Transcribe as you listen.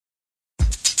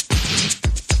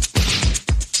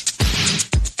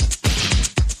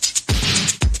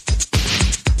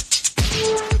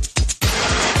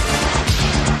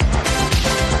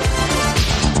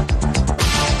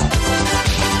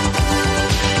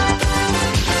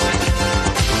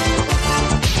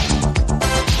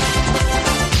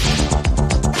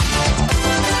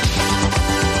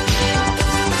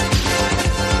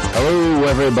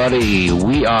everybody.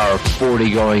 We are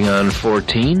 40 going on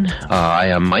 14. I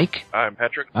am Mike. I'm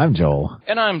Patrick. I'm Joel.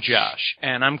 And I'm Josh.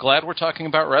 And I'm glad we're talking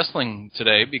about wrestling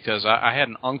today because I had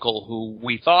an uncle who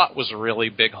we thought was a really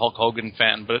big Hulk Hogan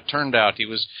fan, but it turned out he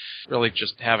was really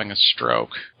just having a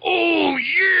stroke. Oh,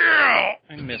 yeah!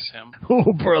 I miss him.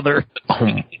 Oh, brother.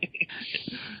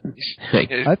 Hey,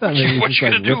 I thought maybe What he you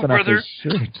was gonna do, ripping off brother? his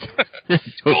shirt.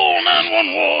 Call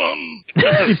 911!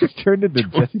 He just turned into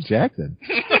Jesse Jackson.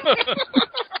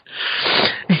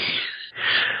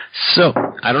 So,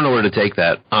 I don't know where to take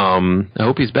that. I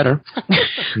hope he's better.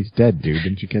 He's dead, dude.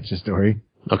 Didn't you catch the story?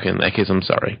 Okay, in that case, I'm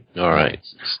sorry. All right.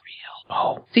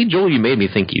 Oh, see, Joel, you made me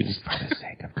think you... For the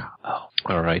sake of God. Oh.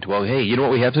 All right. Well, hey, you know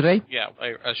what we have today? Yeah,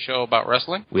 a show about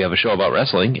wrestling. We have a show about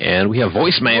wrestling, and we have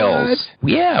voicemails.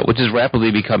 What? Yeah, which is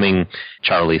rapidly becoming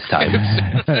Charlie's time.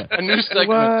 A new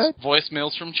segment,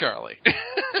 Voicemails from Charlie.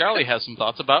 Charlie has some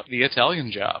thoughts about The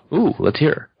Italian Job. Ooh, let's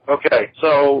hear. Okay,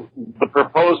 so the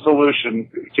proposed solution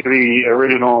to the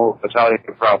original Italian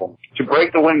problem, to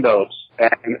break the windows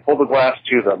and pull the glass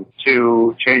to them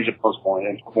to change the post point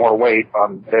and put more weight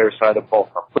on their side of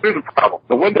fulcrum. But here's the problem.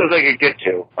 The windows they can get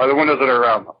to are the windows that are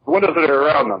around them. The windows that are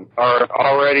around them are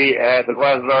already the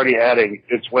glass is already adding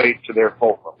its weight to their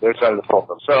fulcrum, their side of the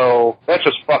fulcrum. So that's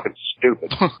just fucking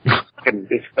stupid.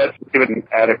 That's even an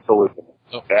adequate solution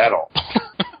at all.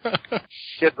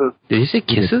 Kisses. Did you say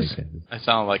kisses? I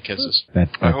sounded like kisses. That's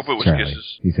I hope it was Charlie.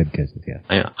 kisses. He said kisses, yeah.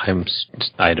 I'm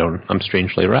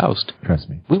strangely aroused. Trust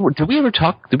me. Did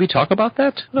we talk about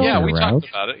that? No, Yeah, we aroused. talked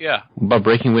about it, yeah. About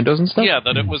breaking windows and stuff? Yeah,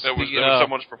 that it was That was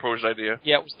someone's proposed idea.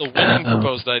 Yeah, it was the winning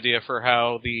proposed idea for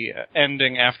how the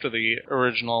ending after the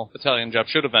original Italian Job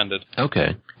should have ended.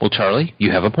 Okay. Well, Charlie,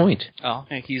 you have a point. Oh,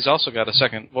 hey, he's also got a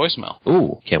second voicemail.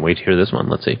 Ooh, can't wait to hear this one.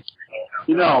 Let's see.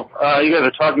 You know, you guys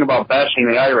are talking about bashing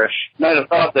the Irish. And I'd have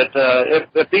thought that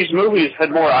if these movies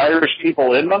had more Irish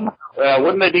people in them,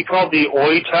 wouldn't they be called the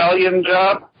Italian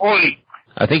Job? Oi!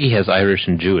 I think he has Irish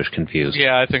and Jewish confused.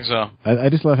 Yeah, I think so. I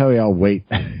just love how we all wait.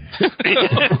 I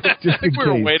think we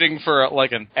were waiting for,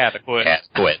 like, an adequate.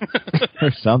 Adequate.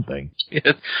 or something.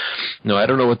 Yes. No, I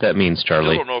don't know what that means, I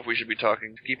Charlie. don't know if we should be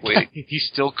talking. Keep waiting. He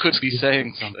still could be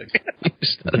saying something.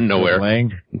 Just out of nowhere.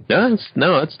 Playing. No,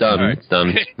 it's done. All right. It's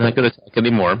done. Not going to talk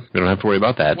anymore. We don't have to worry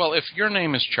about that. Well, if your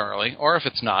name is Charlie, or if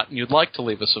it's not, and you'd like to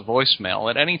leave us a voicemail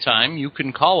at any time, you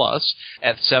can call us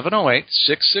at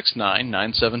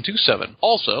 708-669-9727.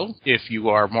 Also, if you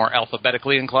are more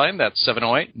alphabetically inclined, that's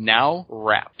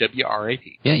 708-NOW-RAP,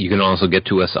 W-R-A-P. Yeah, you can also get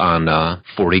to us on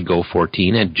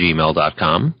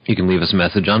 40go14@gmail.com. You can leave us a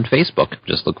message on Facebook.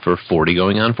 Just look for 40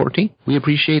 going on 14. We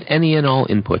appreciate any and all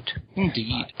input.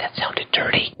 Indeed. That sounded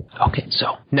dirty. Okay,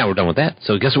 so now we're done with that.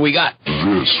 So guess what we got?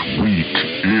 This week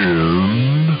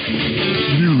in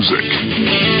music,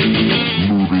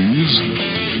 movies,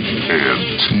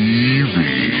 and TV.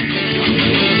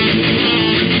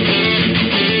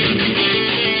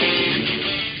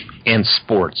 And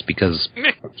sports, because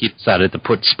he decided to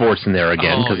put sports in there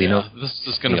again, because this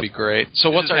is going to be great.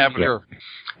 So what's our year?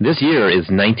 This year is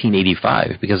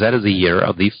 1985, because that is the year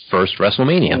of the first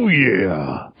WrestleMania. Oh,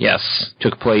 yeah. Yes.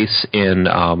 Took place in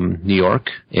New York,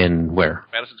 in where?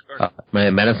 Madison Square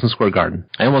Garden. Madison Square Garden.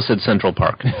 I almost said Central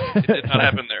Park. It did not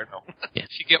happen there, no. Yeah. If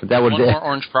you get That would one be- more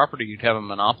orange property, you'd have a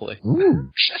monopoly.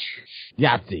 Ooh.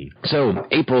 Yahtzee. So,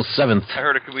 April 7th. I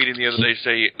heard a comedian the other day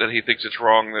say that he thinks it's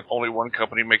wrong that only one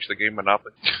company makes the game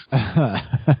Monopoly.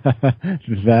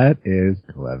 That is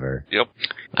clever. Yep.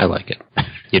 I like it.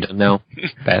 You don't know?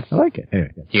 Pat? I like it.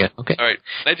 Anyway. Yeah, okay. All right.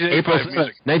 April 1985 7th,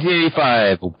 music.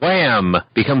 1985, Wham!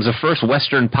 Becomes the first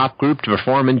Western pop group to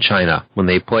perform in China when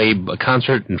they play a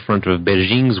concert in front of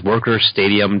Beijing's Workers'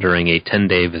 Stadium during a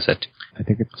 10-day visit. I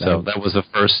think it's So that was the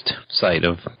first site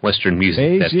of Western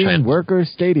music. at Beijing China. Workers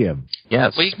Stadium.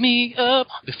 Yes. Wake me up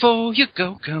before you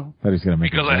go. I was going to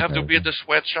make Because I have to be at the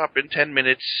sweatshop in 10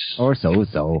 minutes. Or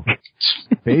so.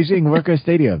 Beijing Workers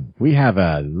Stadium. We have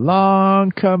a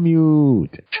long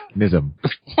commute. Nism.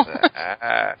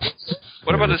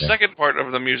 What about the second part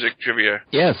of the music trivia?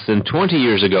 Yes, and 20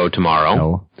 years ago tomorrow.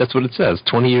 No. That's what it says.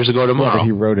 20 years ago Well, tomorrow. but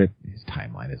he wrote it. His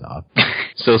timeline is off.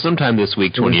 So sometime this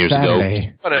week, 20 years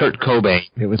Saturday. ago, Kurt Cobain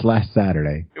It was last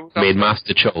Saturday. It was made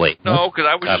Mastacholi. No, because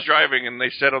I was just driving and they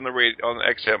said on the radio, on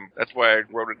XM. That's why I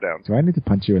wrote it down. Do I need to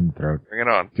punch you in the throat? Bring it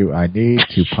on. Do I need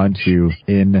to punch you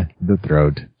in the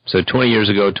throat? So 20 years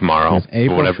ago tomorrow, It's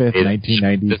April for whatever 5th, it is,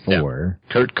 1994,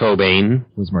 Kurt Cobain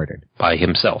was murdered. by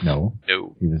himself. No,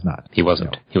 No. he was not. He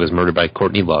wasn't. No. He was murdered by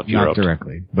Courtney Love, you Not wrote.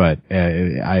 directly, but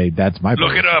that's my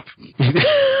Look belief. it up.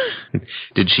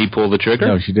 Did she pull the trigger?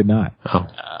 No, she did not. Oh.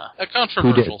 A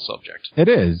controversial subject. It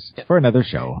is for another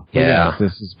show. Yeah.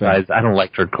 This is I don't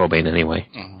like Kurt Cobain anyway.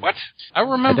 What? I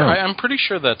remember. I don't. I'm pretty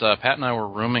sure that Pat and I were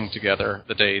rooming together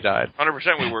the day he died.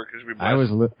 100% we were, because we I was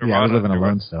Nirvana living to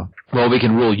alone still. Well, we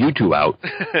can rule you two out.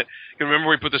 You remember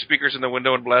we put the speakers in the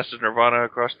window and blasted Nirvana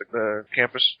across the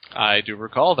campus? I do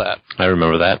recall that. I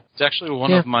remember that. It's actually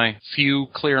one of my few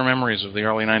clear memories of the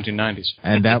early 1990s.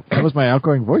 And that was my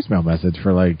outgoing voicemail message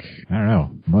for I don't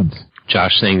know, months.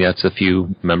 Josh saying that's a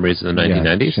few memories of the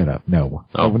 1990s? Yeah, shut up. No.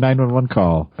 Oh. 911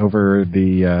 call over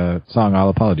the song All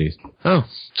Apologies. Oh.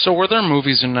 So were there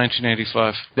movies in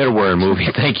 1985? There were a movie.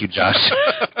 Thank you, Josh.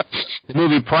 The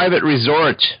movie Private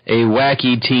Resort, a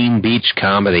wacky teen beach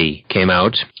comedy, came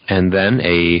out. And then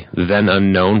a then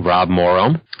unknown Rob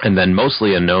Morrow, and then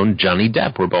mostly unknown Johnny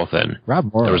Depp were both in.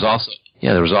 Rob Morrow. There was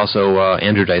also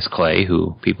Andrew Dice Clay,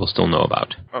 who people still know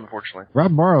about. Unfortunately.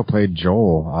 Rob Morrow played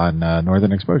Joel on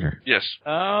Northern Exposure. Yes.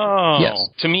 Oh. Yes.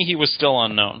 To me, he was still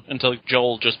unknown until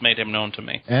Joel just made him known to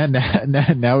me. And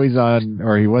now he's on,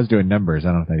 or he was doing Numbers. I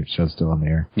don't know if the show's still on the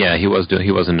air. Yeah, he was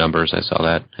in Numbers. I saw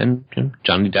that. And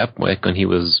Johnny Depp, when he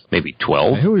was maybe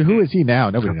 12. Who is he now?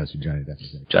 Nobody knows who Johnny Depp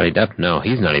is. Johnny Depp? No,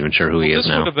 he's not even sure who he is This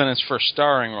now. would have been his first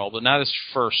starring role, but not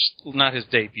his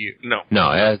debut. No.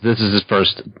 No, this is his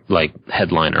first,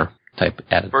 headliner type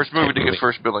attitude. First movie to get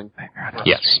first billing.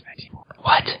 Yes.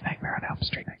 What? Nightmare on Elm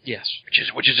Street. Yes.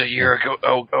 Which is a year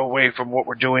ago away from what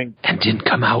we're doing. And didn't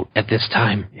come out at this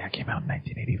time. Yeah, it came out in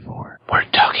 1984. We're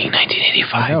talking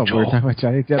 1985, No, Joel. we were talking about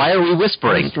Johnny Depp. Why are we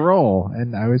whispering? First role,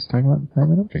 and I was talking about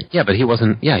Nightmare on Elm Street. Yeah, but he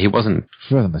wasn't He wasn't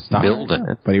the star, billed in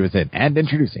it. but he was in. And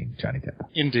introducing Johnny Depp.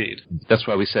 Indeed. That's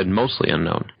why we said mostly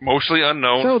unknown. Mostly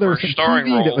unknown, So there was first some starring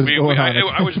TV role. that was going on.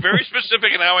 I was very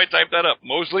specific in how I typed that up.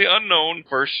 Mostly unknown,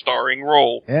 first starring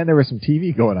role. And there was some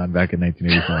TV going on back in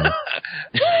 1985.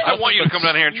 I want you to come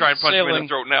down here and try and punch me in the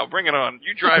throat now. Bring it on.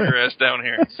 You drive your ass down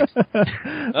here.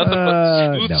 Nothing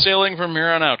but smooth no. sailing from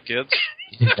here on out, kids.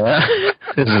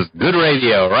 This is good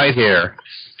radio right here.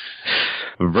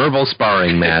 Verbal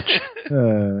sparring match.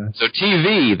 So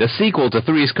TV, the sequel to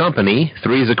Three's Company,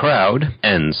 Three's a Crowd,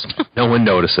 ends. No one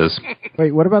notices.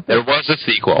 Wait, what about There was a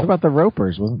sequel. What about the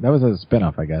Ropers? That was a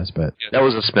spinoff, I guess, but That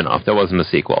was a spin-off. That wasn't a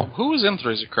sequel. Who was in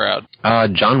Three's a Crowd?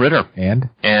 John Ritter.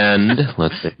 and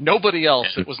Let's see. Nobody else.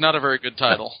 It was not a very good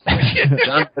title.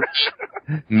 John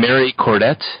Mary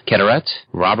Caderet,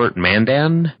 Robert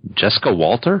Mandan, Jessica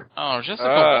Walter. Oh, Jessica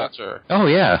Walter. Oh,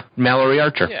 yeah. Mallory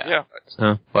Archer. Yeah.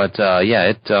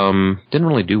 It didn't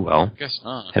really do well. Guess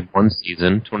not. Had one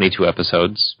season, 22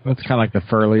 episodes. it's kind of like the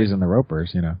Furleys and the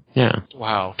Ropers, you know. Yeah.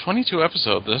 Wow, 22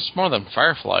 episodes. This is more than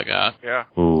Firefly got. Yeah.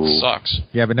 Ooh. Sucks.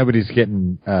 Yeah, but nobody's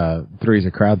getting Three's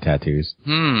a Crowd tattoos.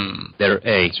 You're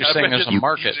saying there's a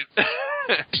market.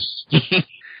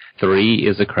 3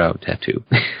 is a crowd tattoo.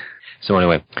 So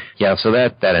anyway, yeah, so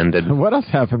that ended. What else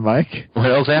happened, Mike? What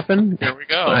else happened? Here we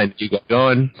go. Fine, you got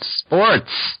going. Sports.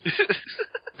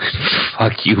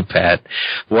 Fuck you, Pat.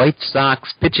 White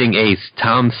Sox pitching ace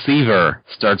Tom Seaver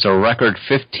starts a record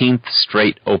 15th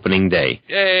straight opening day.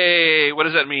 Yay! What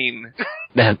does that mean?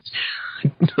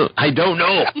 I don't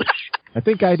know. I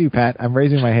think I do, Pat. I'm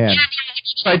raising my hand.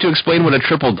 Tried to explain what a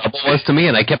triple-double was to me,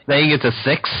 and I kept saying it's a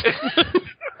 6.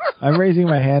 I'm raising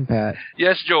my hand, Pat.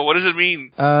 Yes, Joel. What does it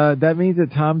mean? That means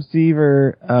that Tom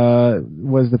Seaver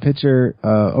was the pitcher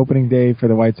opening day for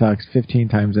the White Sox 15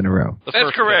 times in a row.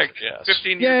 That's correct. Yes.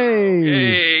 15 Yay!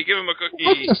 years. Yay! Give him a cookie.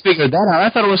 I just figured that out. I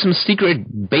thought it was some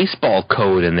secret baseball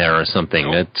code in there or something.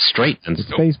 Nope. That's straight. It's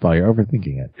baseball. You're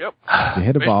overthinking it. Yep. You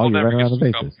hit a ball, you Baseball run never around the gets too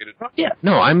bases. complicated. Yeah.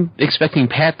 No, I'm expecting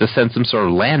Pat to send some sort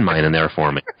of landmine in there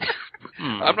for me.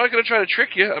 I'm not going to try to trick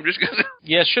you. I'm just going to...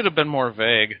 Yeah, it should have been more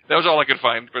vague. That was all I could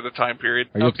find for the time period.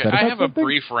 Are you Okay, upset I about have a something?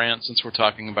 brief rant since we're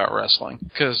talking about wrestling.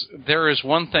 Because there is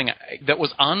one thing that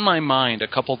was on my mind a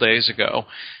couple days ago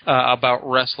about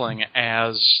wrestling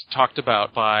as talked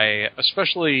about by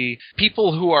especially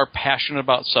people who are passionate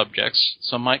about subjects.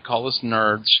 Some might call us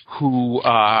nerds who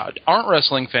aren't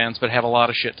wrestling fans but have a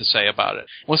lot of shit to say about it.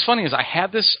 What's funny is I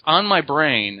had this on my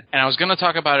brain and I was going to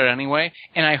talk about it anyway,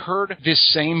 and I heard this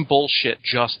same bullshit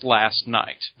just last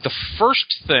night. The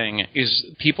first thing is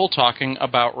people talking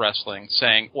about wrestling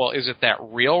saying, well, is it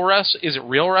real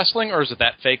wrestling or is it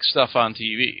that fake stuff on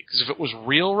TV? Because if it was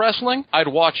real wrestling, I'd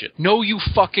watch it. No, you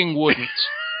fucking wouldn't.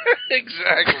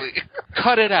 Exactly.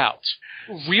 Cut it out.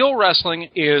 Real wrestling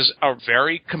is a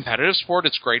very competitive sport.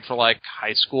 It's great for like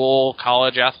high school,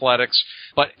 college athletics.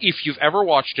 But if you've ever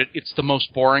watched it, it's the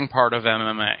most boring part of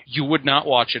MMA. You would not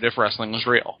watch it if wrestling was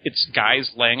real. It's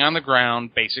guys laying on the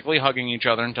ground, basically hugging each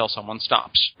other until someone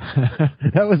stops.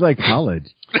 That was like college.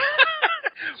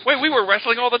 Wait, we were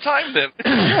wrestling all the time then.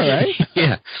 Yeah, right?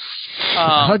 Yeah.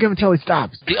 Hug him until he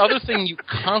stops. The other thing you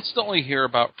constantly hear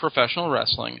about professional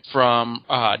wrestling from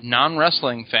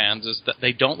non-wrestling fans is that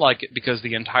they don't like it because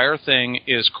the entire thing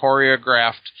is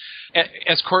choreographed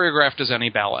as any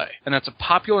ballet. And that's a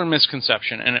popular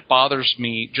misconception, and it bothers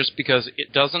me just because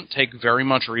it doesn't take very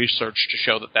much research to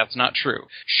show that that's not true.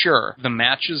 Sure, the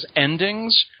match's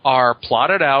endings are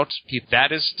plotted out.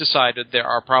 That is decided. There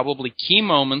are probably key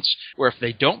moments where if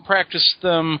they don't practice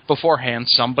them beforehand,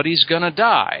 somebody's going to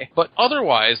die. But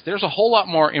otherwise, there's a whole lot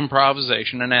more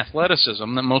improvisation and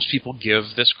athleticism than most people give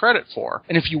this credit for.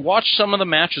 And if you watch some of the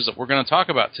matches that we're going to talk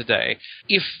about today,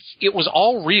 if it was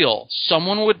all real,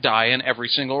 someone would die in every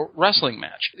single wrestling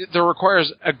match. There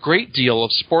requires a great deal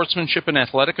of sportsmanship and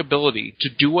athletic ability to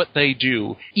do what they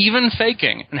do, even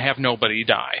faking, and have nobody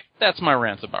die. That's my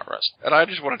rant about wrestling. And I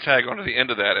just want to tag on to the end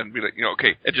of that and be like,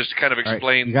 okay, it just kind of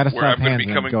explain you gotta where I'm slap going to hands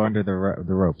be and coming go from. under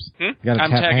the ropes. You gotta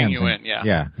I'm tap tagging hands you and- in, yeah.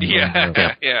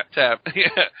 Yeah. Yeah, tap. Yeah.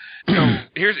 So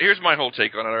here's my whole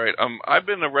take on it. All right, I've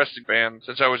been a wrestling fan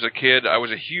since I was a kid. I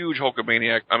was a huge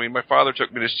Hulkamaniac. I mean, my father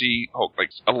took me to see Hulk like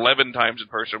 11 times in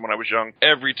person when I was young.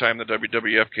 Every time the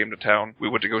WWF came to town, we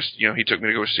went to go. He took me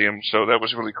to go see him. So that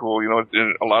was really cool.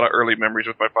 And a lot of early memories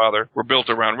with my father were built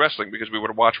around wrestling because we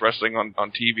would watch wrestling on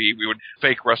TV. We would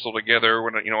fake wrestle together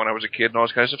when I was a kid and all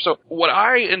this kind of stuff. So what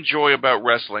I enjoy about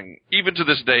wrestling, even to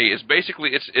this day, is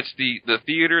basically it's the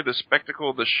theater, the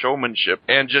spectacle, the showmanship,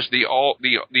 and just the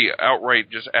outright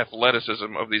just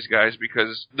athleticism of these guys,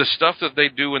 because the stuff that they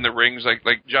do in the rings,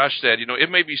 like Josh said, it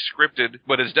may be scripted,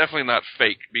 but it's definitely not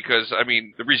fake, because I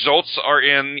mean the results are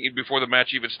in before the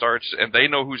match even starts, and they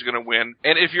know who's going to win.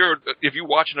 And if you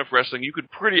watch enough wrestling, you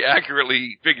could pretty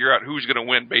accurately figure out who's going to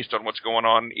win based on what's going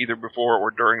on either before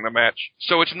or during the match.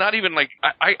 So it's not even like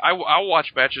I'll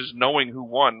watch matches knowing who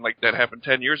won, like that happened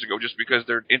 10 years ago, just because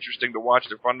they're interesting to watch,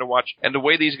 they're fun to watch, and the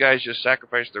way these guys just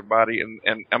sacrifice their body,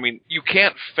 and I mean, you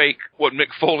can't fake what Mick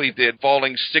Foley did,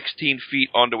 falling 16 feet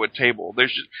onto a table.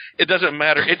 It doesn't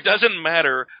matter. It doesn't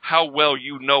matter how well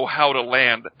you know how to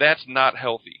land. That's not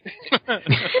healthy.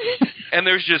 And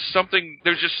there's just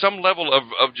some level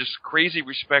of just crazy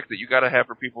respect that you got to have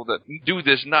for people that do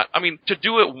this. To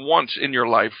do it once in your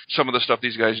life, some of the stuff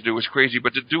these guys do is crazy,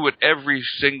 but to do it every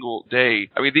single day,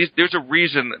 I mean, there's a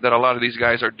reason that a lot of these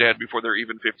guys are dead before they're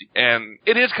even 50. And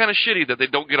it is kind of shitty that they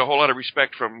don't get a whole lot of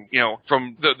respect from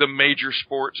the major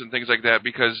sports and things like that,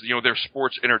 because, they're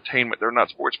sports entertainment. They're not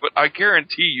sports. But I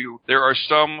guarantee you there are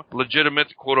some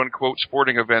legitimate, quote-unquote,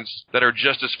 sporting events that are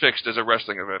just as fixed as a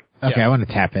wrestling event. Okay, Yeah. I want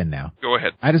to tap in now. Go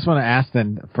ahead. I just want to ask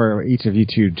then, for each of you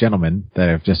two gentlemen that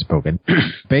have just spoken,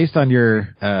 based on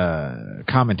your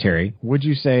commentary, would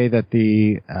you say that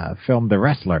the film The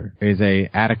Wrestler is a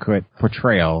adequate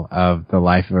portrayal of the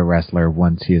life of a wrestler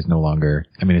once he is no longer?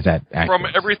 I mean, is that accurate?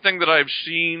 From everything that I've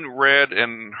seen, read,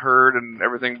 and heard, and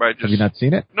everything, by just Have you not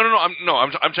seen it? No.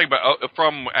 I'm talking about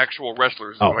from actual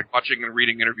wrestlers, like watching and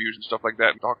reading interviews and stuff like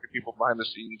that, and talking to people behind the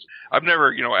scenes. I've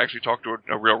never, actually talked to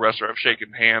a real wrestler. I've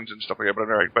shaken hands and stuff like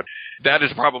that, but that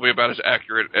is probably about as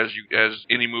accurate as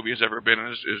any movie has ever been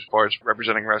as far as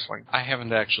representing wrestling. I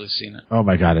haven't actually seen it. Oh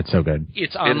my God, it's so good.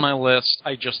 It's on my list.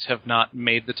 I just have not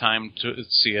made the time to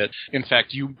see it. In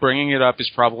fact, you bringing it up is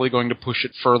probably going to push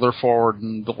it further forward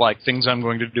and things I'm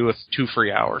going to do with 2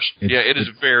 free hours. It is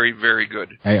very, very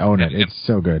good. I own it. It's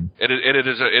so good.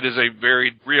 It is a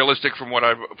very realistic, from what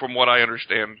I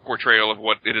understand, portrayal of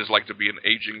what it is like to be an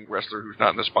aging wrestler who's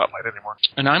not in the spotlight anymore.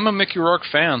 And I'm a Mickey Rourke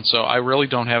fan, so I really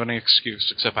don't have any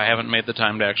excuse, except I haven't made the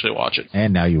time to actually watch it.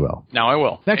 And now you will. Now I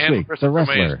will. Next And week, The Christopher May is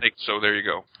Wrestler. Nick, so there you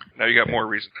go. Now you got more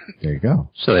reason. There you go.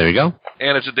 So there you go.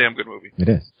 And it's a damn good movie. It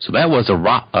is. So that was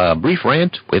a brief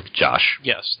rant with Josh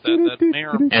Yes, that may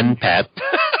or and Pat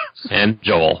and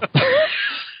Joel.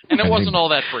 and it wasn't all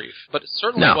that brief, but it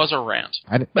certainly No. was a rant.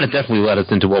 But it definitely led us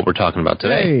into what we're talking about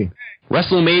today. Hey.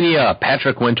 WrestleMania.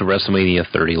 Patrick went to WrestleMania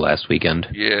 30 last weekend.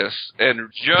 Yes, and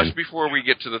just before we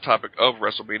get to the topic of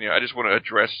WrestleMania, I just want to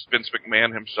address Vince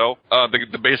McMahon himself,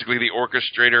 basically the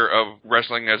orchestrator of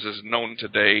wrestling as is known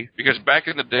today. Because back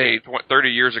in the day, 30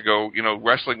 years ago,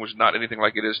 wrestling was not anything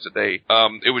like it is today.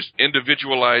 It was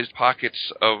individualized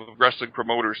pockets of wrestling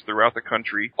promoters throughout the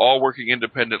country, all working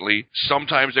independently.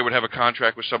 Sometimes they would have a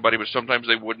contract with somebody, but sometimes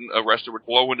they wouldn't. A wrestler would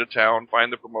blow into town,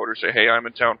 find the promoter, say, "Hey, I'm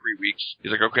in town 3 weeks."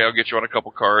 He's like, "Okay, I'll get you on on a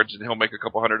couple cards and he'll make a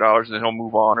couple $100 and then he'll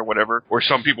move on or whatever. Or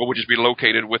some people would just be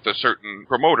located with a certain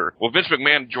promoter. Well, Vince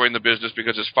McMahon joined the business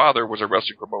because his father was a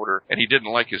wrestling promoter and he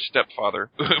didn't like his stepfather.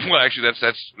 Well, actually,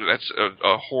 that's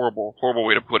a horrible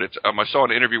way to put it. I saw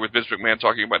an interview with Vince McMahon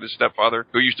talking about his stepfather,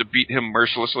 who used to beat him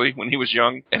mercilessly when he was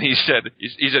young, and he said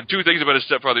two things about his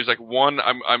stepfather. He's like, one,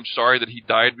 I'm sorry that he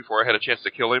died before I had a chance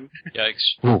to kill him.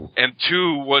 Yikes. Ooh. And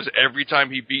two was every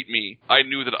time he beat me, I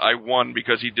knew that I won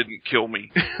because he didn't kill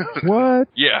me. What?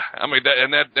 Yeah, I mean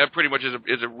that pretty much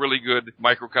is a really good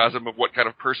microcosm of what kind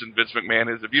of person Vince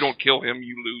McMahon is. If you don't kill him,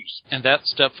 you lose. And that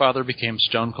stepfather became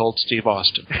Stone Cold Steve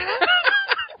Austin.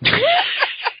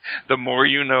 The more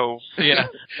you know. Yeah,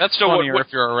 that's So funnier what-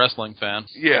 if you're a wrestling fan.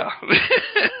 Yeah.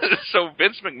 So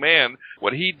Vince McMahon,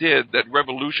 what he did that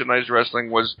revolutionized wrestling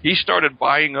was he started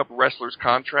buying up wrestlers'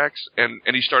 contracts and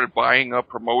he started buying up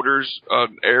promoters'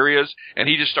 areas, and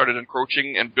he just started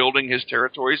encroaching and building his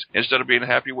territories instead of being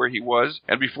happy where he was.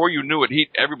 And before you knew it,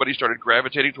 everybody started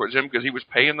gravitating towards him because he was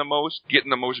paying the most, getting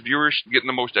the most viewers, getting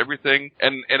the most everything,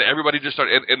 and everybody just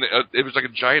started, and it was like a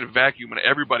giant vacuum, and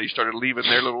everybody started leaving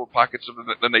their little pockets of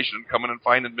the nation and coming and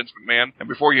finding Vince McMahon. And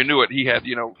before you knew it, he had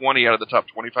 20 out of the top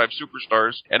 25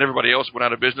 superstars, and everybody else went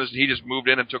out of business, and he just moved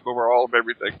in and took over all of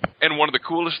everything. And one of the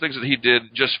coolest things that he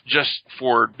did just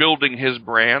for building his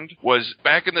brand was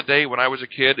back in the day when I was a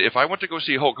kid, if I went to go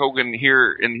see Hulk Hogan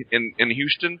here in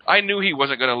Houston, I knew he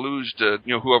wasn't going to lose to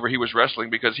whoever he was wrestling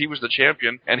because he was the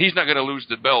champion, and he's not going to lose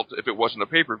the belt if it wasn't a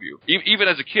pay-per-view. Even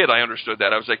as a kid, I understood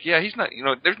that. I was like, yeah, he's not,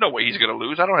 there's no way he's going to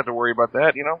lose. I don't have to worry about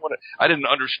that. I didn't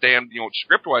understand,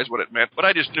 script-wise what it meant, but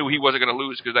I just knew he wasn't going to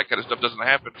lose because that kind of stuff doesn't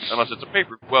happen unless it's a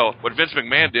pay-per-view. Well, what Vince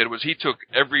McMahon did was he took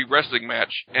every wrestling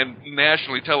match and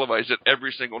nationally televised it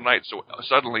every single night. So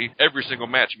suddenly, every single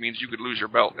match means you could lose your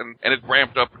belt, and it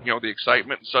ramped up, the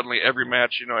excitement. And suddenly, every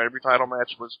match, every title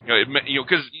match was, it meant,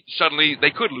 because suddenly they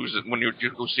could lose it when you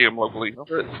go see him locally.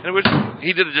 And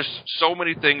he did just so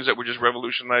many things that were just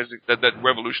revolutionizing, that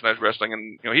revolutionized wrestling,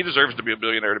 and he deserves to be a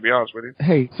billionaire, to be honest with you.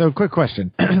 Hey, so quick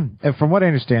question. From what I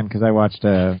understand, because I've watched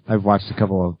a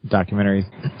couple of documentaries,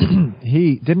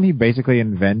 didn't he basically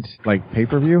invent like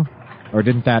pay-per-view? Or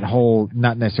didn't that whole,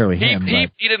 not necessarily him,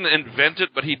 He didn't invent it,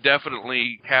 but he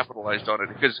definitely capitalized on it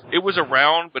because it was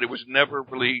around, but it was never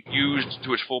really used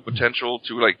to its full potential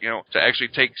to to actually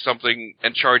take something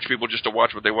and charge people just to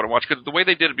watch what they want to watch. Because the way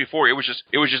they did it before, it was just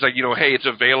like, hey, it's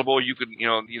available. You can,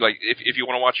 if you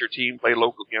want to watch your team play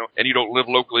local, and you don't live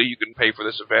locally, you can pay for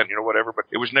this event, whatever. But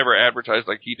it was never advertised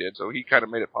like he did, so he kind of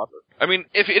made it popular. I mean,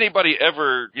 if anybody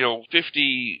ever,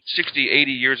 50, 60,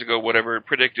 80 years ago, whatever,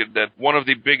 predicted that one of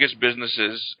the biggest businesses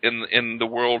in the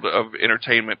world of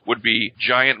entertainment would be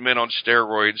giant men on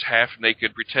steroids, half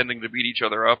naked, pretending to beat each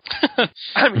other up.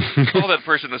 I mean, call that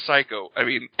person a psycho. I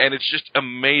mean, and it's just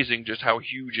amazing just how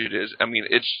huge it is. I mean,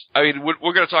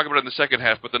 we're going to talk about it in the second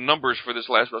half, but the numbers for this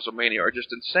last WrestleMania are just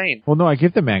insane. Well, no, I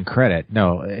give the man credit.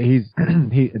 No, he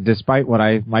despite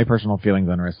my personal feelings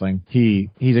on wrestling,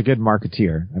 he's a good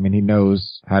marketeer. I mean, he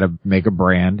knows how to make a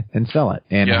brand and sell it,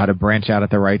 and how to branch out at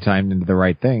the right time into the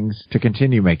right things to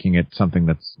continue making it something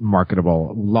that's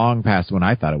marketable long past when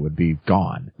I thought it would be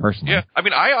gone, personally. Yeah, I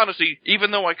mean, I honestly,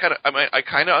 even though I kind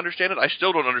of understand it, I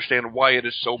still don't understand why it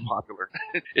is so popular.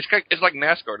 It's like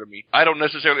NASCAR to me. I don't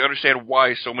necessarily understand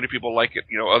why so many people like it,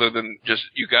 other than just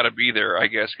you got to be there, I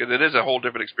guess, because it is a whole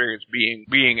different experience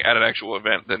being at an actual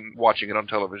event than watching it on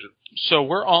television. So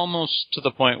we're almost to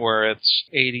the point where it's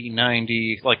 80,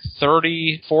 90, like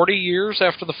 30, 40 years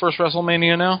after the first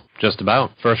WrestleMania now? Just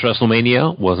about. First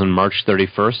WrestleMania was on March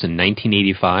 31st in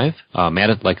 1985.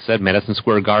 Like I said, Madison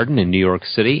Square Garden in New York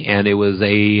City, and it was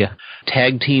a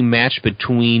tag team match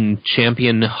between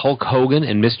champion Hulk Hogan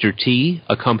and Mr. T,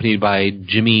 accompanied by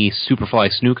Jimmy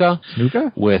Superfly Snuka.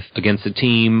 Snuka? Against the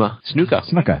team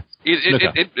Snuka.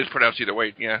 It's pronounced either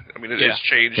way, yeah. I mean, it's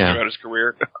changed throughout his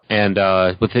career. And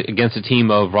against a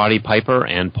team of Roddy Piper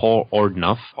and Paul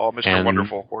Orndorff. Mr.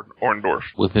 Wonderful Orndorff.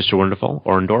 With Mr. Wonderful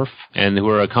Orndorff, and who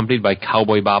were accompanied by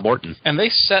Cowboy Bob Orton. And they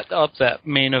set up that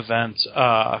main event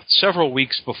several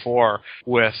weeks before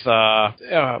with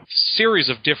a series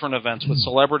of different events with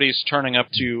celebrities turning up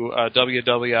to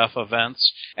WWF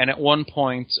events. And at one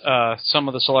point, some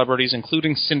of the celebrities,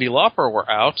 including Cyndi Lauper, were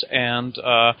out, and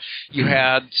you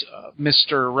had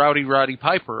Mr. Rowdy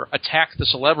Piper attack the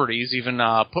celebrities, even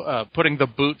putting the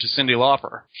boot to Cyndi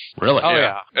Lauper. Really? Oh,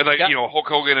 yeah. And Hulk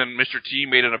Hogan and Mr. T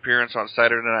made an appearance on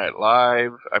Saturday Night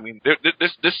Live. I mean,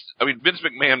 Vince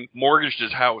McMahon mortgaged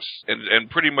his house and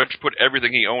pretty much put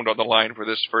everything he owned on the line for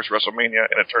this first WrestleMania,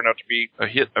 and it turned out to be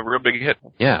a real big hit.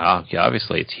 Yeah,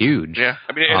 obviously it's huge. Yeah,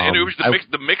 I mean, and it was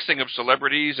the mixing of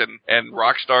celebrities and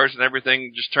rock stars and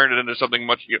everything just turned it into something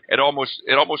much. It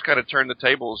almost kind of turned the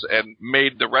tables and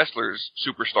made the wrestlers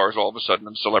superstars all of a sudden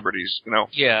and celebrities.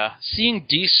 Yeah, seeing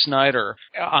Dee Snider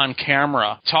on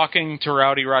camera talking to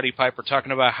Roddy Piper,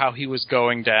 talking about how he was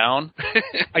going down.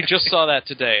 I just saw that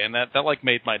today, and that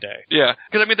made my day. Yeah,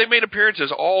 because they made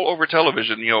appearances all over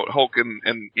television. Hulk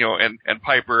and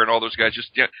Piper and all those guys.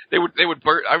 Just they would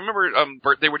I remember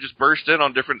they would just burst in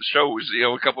on different shows.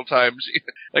 A couple times,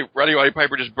 like Roddy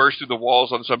Piper just burst through the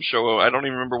walls on some show. I don't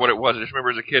even remember what it was. I just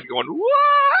remember as a kid going,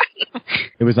 "What?"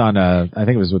 It was on. I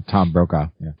think it was with Tom Brokaw.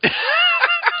 Yeah.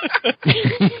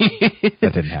 That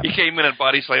didn't happen. He came in and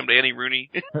body slammed Annie Rooney.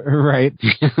 Right.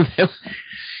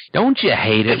 Don't you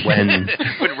hate it when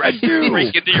break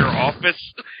into your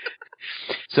office?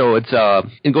 So it's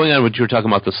going on what you were talking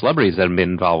about, the celebrities that have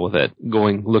been involved with it,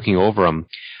 looking over them.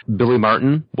 Billy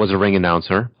Martin was a ring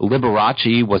announcer.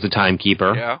 Liberace was a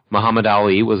timekeeper. Yeah. Muhammad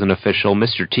Ali was an official.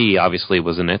 Mr. T obviously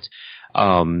was in it.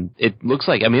 It looks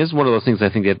like, it's one of those things I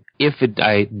think that if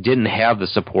I didn't have the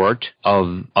support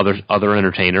of other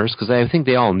entertainers, because I think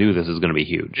they all knew this is going to be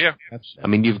huge. Yeah.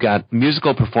 You've got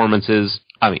musical performances.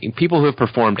 People who have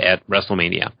performed at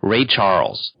WrestleMania. Ray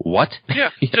Charles. What?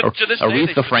 Yeah. To this day,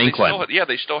 Aretha Franklin.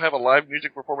 They still have a live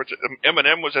music performance.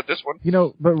 Eminem was at this one.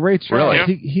 But Ray Charles,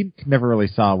 Really? he never really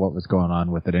saw what was going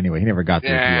on with it anyway. He never got the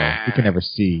appeal. He could never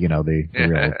see, the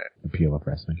real appeal of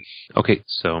wrestling. Okay,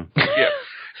 so... Yeah.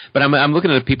 But I'm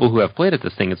looking at people who have played at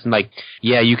this thing. It's like,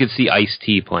 yeah, you could see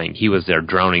Ice-T playing. He was there.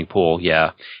 Drowning Pool,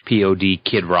 yeah. POD,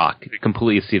 Kid Rock.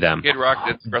 Completely see them. Kid Rock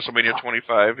did WrestleMania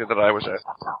 25 that I was at.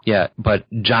 Yeah, but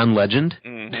John Legend,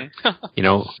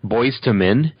 Boys to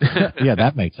Men. Yeah,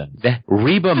 that makes sense.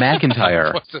 Reba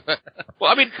McEntire.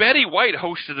 Well, Betty White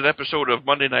hosted an episode of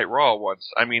Monday Night Raw once.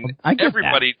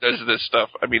 Everybody does this stuff.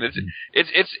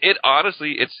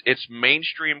 It's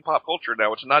mainstream pop culture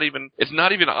now. It's not even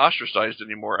ostracized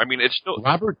anymore. It's still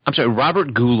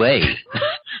Robert Goulet.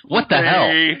 What the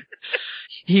hell?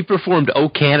 He performed "Oh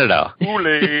Canada."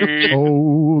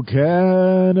 Oh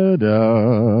Canada.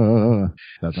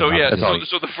 So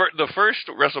the first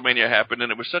WrestleMania happened,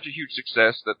 and it was such a huge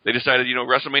success that they decided,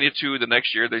 WrestleMania 2 the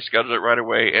next year, they scheduled it right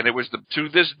away, and it was to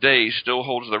this day still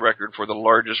holds the record for the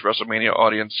largest WrestleMania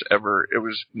audience ever. It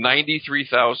was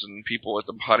 93,000 people at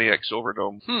the Pontiac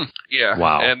Silverdome. Yeah.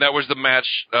 Wow. And that was the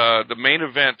match. The main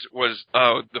event was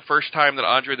the first time that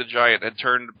Andre the Giant had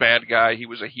turned bad guy. He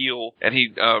was a heel, and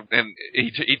he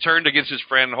turned against his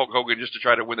friend Hulk Hogan just to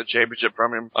try to win the championship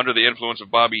from him under the influence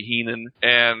of Bobby Heenan.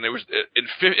 And it was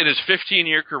in his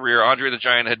 15-year career, Andre the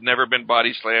Giant had never been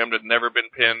body slammed, had never been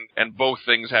pinned, and both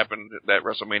things happened at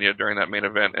WrestleMania during that main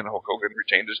event, and Hulk Hogan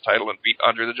retained his title and beat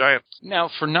Andre the Giant. Now,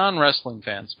 for non-wrestling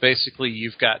fans, basically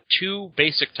you've got two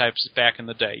basic types back in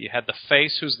the day. You had the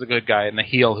face, who's the good guy, and the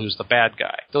heel, who's the bad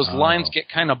guy. Those lines get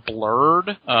kind of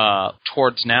blurred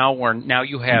towards now, where now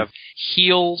you have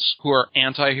heels who are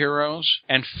anti-heroes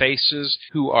and faces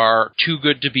who are too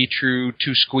good to be true,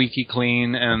 too squeaky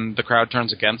clean, and the crowd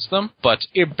turns against them. But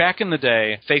back in the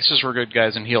day, faces were good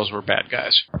guys and heels were bad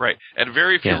guys. Right. And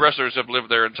very few wrestlers have lived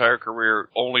their entire career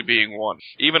only being one.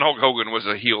 Even Hulk Hogan was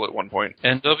a heel at one point.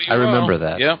 NWO. I remember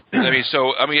that. Yeah.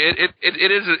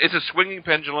 It's a swinging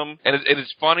pendulum, and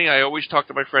it's funny. I always talk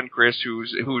to my friend Chris,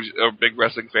 who's a big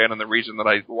wrestling fan, and the reason that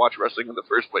I watch wrestling in the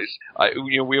first place.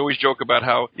 We always joke about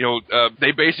how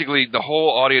they basically, the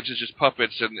whole audience is just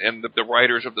puppets, and the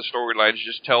writers of the storylines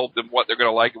just tell them what they're going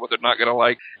to like and what they're not going to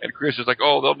like. And Chris is like,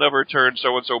 oh, they'll never turn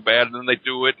so and so bad, and then they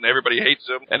do it, and everybody hates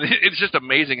them. And it's just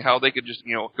amazing how they could just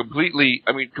completely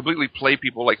play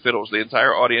people like fiddles. The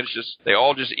entire audience they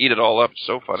all just eat it all up. It's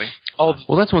so funny. Oh,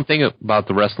 well, that's one thing about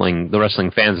the wrestling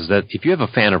fans is that if you have a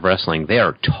fan of wrestling, they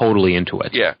are totally into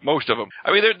it. Yeah, most of them.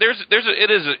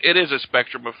 It is a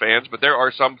spectrum of fans, but there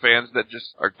are some fans that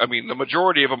just are. The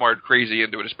majority of them are crazy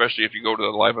into it, especially if you go to the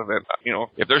live event.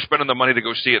 If they're spending the money to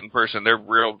go see it in person, they're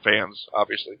real fans,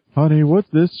 obviously. Honey, what's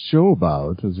this show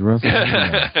about? Is wrestling?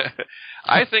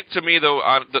 I think to me though,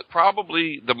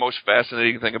 probably the most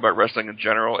fascinating thing about wrestling in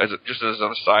general, just as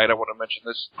an aside, I want to mention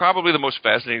this. Probably the most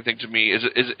fascinating thing to me is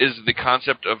the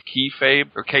concept of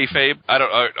kayfabe or kayfabe. I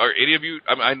don't. Are any of you?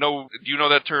 I know. Do you know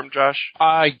that term, Josh?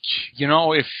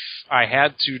 If I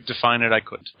had to define it, I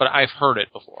couldn't, but I've heard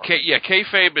it before.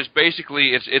 Kayfabe is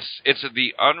basically it's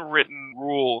the unwritten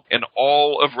rule in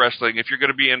all of wrestling. If you're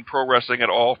going to be in pro wrestling at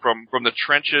all, from the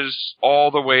trenches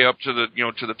all the way up to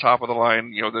the top of the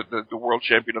line, the world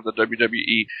champion of the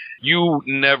WWE, you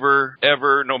never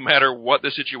ever, no matter what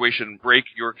the situation, break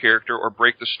your character or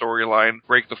break the storyline,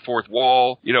 break the fourth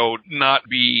wall. Not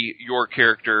be your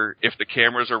character if the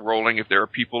cameras are rolling, if there are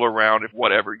people around, if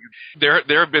whatever.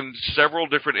 There have been several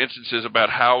different instances about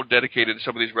how dedicated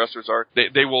some of these wrestlers are.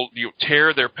 They will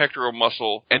tear their pectoral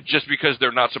muscle, and just because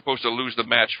they're not supposed to lose the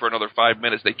match for another 5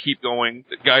 minutes, they keep going.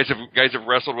 Guys have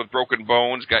wrestled with broken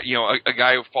bones. A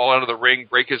guy who fall out of the ring,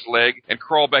 break his leg, and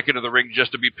crawl back into the ring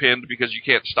just to be pinned because you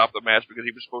can't stop the match because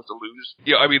he was supposed to lose.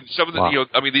 Some of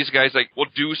the these guys will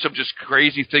do some just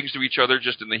crazy things to each other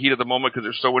just in the heat of the moment because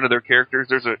they're so into their characters.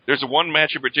 There's a one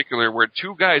match in particular where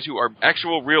two guys who are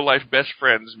actual real life best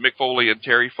friends, Mick Foley and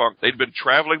Terry Funk, they'd been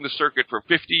traveling the circuit for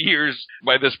 50 years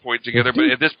by this point together, but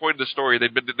at this point in the story,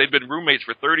 they'd been roommates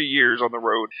for 30 years on the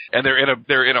road, and they're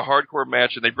in a hardcore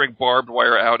match, and they bring barbed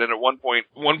wire out, and at one point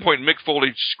Mick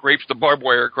Foley scrapes the barbed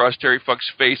wire across Terry Funk's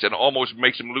face and almost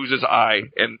makes him lose his eye,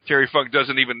 and Terry Funk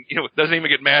doesn't even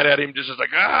get mad at him, just is like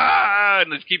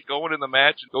and just keeps going in the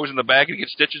match, and goes in the back and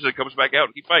gets stitches and comes back out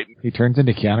and keep fighting. He turns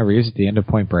into Keanu Reeves at the end of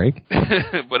Point Break.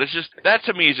 But it's just, that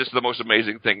to me is just the most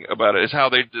amazing thing about it, is how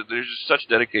there's just such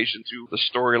dedication to the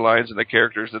storylines and the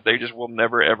characters that they just will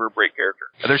never ever break character.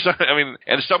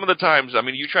 And some of the times,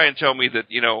 you try and tell me that,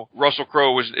 Russell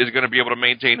Crowe is going to be able to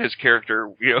maintain his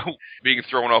character, being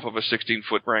thrown off of a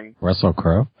 16-foot ring. Russell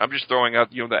Crowe? I'm just throwing out,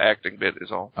 the acting bit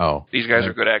is all. Oh. These guys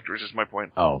are good actors, is my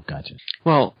point. Oh, gotcha.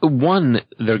 Well, one,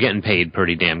 they're getting paid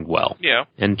pretty damn well. Yeah.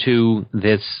 And two,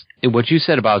 what you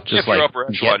said about just if you're upper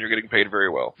echelon, you're getting paid very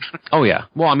well. Oh yeah.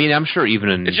 Well, I'm sure even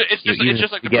in it's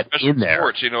just like the professional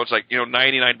sports. It's like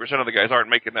 99% of the guys aren't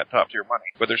making that top tier money,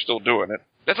 but they're still doing it.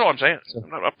 That's all I'm saying.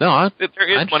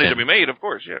 There is money to be made, of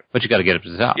course. Yeah. But you got to get up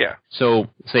to the top. Yeah. So,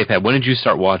 say, Pat, when did you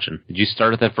start watching? Did you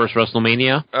start at that first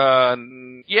WrestleMania?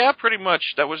 Yeah, pretty much.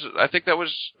 I think that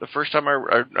was the first time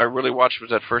I really watched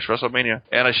was that first WrestleMania,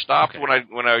 and I stopped when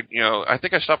I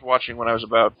think I stopped watching when I was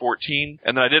about 14,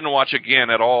 and then I didn't watch again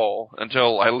at all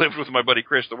until I lived with my buddy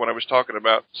Chris, the one I was talking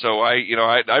about. So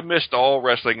I missed all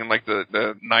wrestling in like the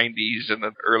 90s and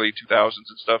the early 2000s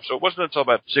and stuff. So it wasn't until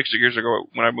about 6 years ago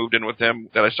when I moved in with him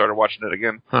that I started watching it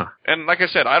again. Huh. And like I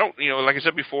said, I don't, like I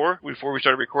said before we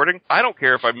started recording, I don't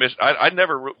care if I missed. I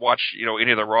never watch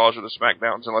any of the Raws or the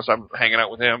SmackDowns unless I'm hanging out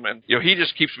with him, and he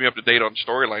just keeps me up to date on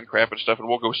storyline crap and stuff, and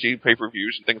we'll go see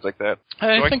pay-per-views and things like that.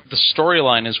 I think the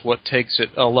storyline is what takes it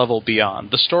a level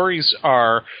beyond. The stories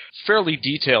are fairly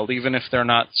detailed, even if they're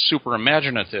not super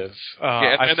imaginative.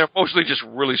 And they're mostly just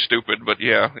really stupid, but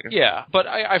yeah. Yeah, but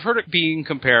I've heard it being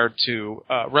compared to,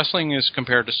 wrestling is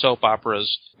compared to soap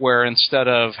operas, where instead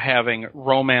of having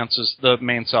romance as the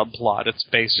main subplot, it's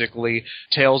basically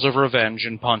tales of revenge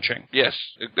and punching. Yes,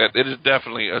 it is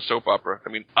definitely a soap opera.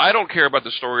 I don't care about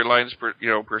the storylines per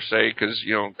se, because,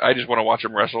 I just want to watch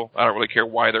them wrestle. I don't really care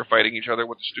why they're fighting each other,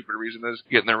 what the stupid reason is.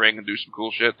 Get in the ring and do some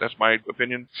cool shit. That's my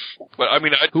opinion. But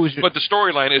but the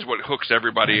storyline is what hooks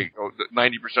everybody,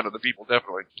 90% of the people,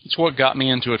 definitely. It's what got me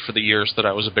into it for the years that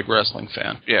I was a big wrestling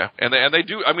fan. Yeah, and they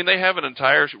do, they have an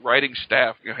entire writing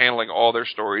staff handling all their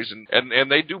stories,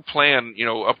 and they do plan,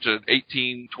 up to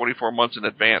 18, 24 months in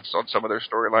advance on some of their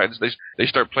storylines. They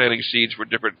start planting seeds for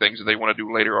different things that they want to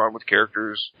do later on with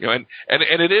characters, and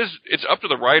it's up to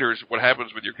the writers what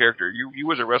happens with your character.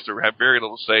 You as a wrestler have very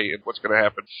little say in what's going to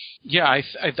happen. Yeah,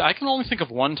 I can only think of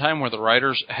one time where the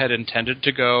writers had intended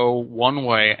to go one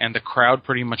way and the crowd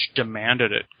pretty much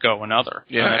demanded it go another.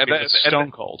 Yeah, and that's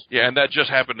Stone Cold. Yeah, and that just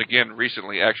happened again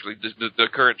recently, actually. The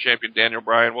current champion, Daniel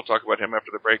Bryan, we'll talk about him after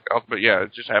the break. But yeah,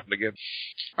 it just happened again.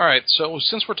 All right, so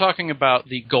since we're talking about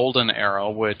the golden era,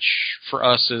 which for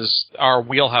us is our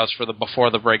wheelhouse for the before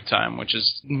the break time, which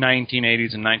is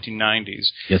 1980s and 1990s.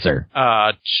 Yes, sir.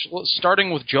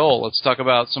 Starting with Joel, let's talk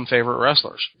about some favorite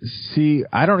wrestlers. See,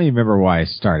 I don't even remember why I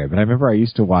started, but I remember I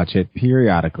used to watch it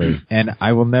periodically, and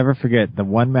I will never forget the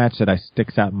one match that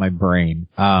sticks out in my brain.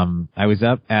 I was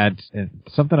up at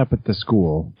something up at the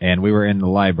school, and we were in the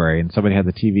library, and somebody had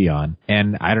the TV on,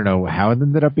 and I don't know how it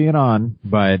ended up being on,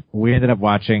 but we ended up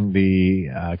watching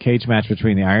the cage match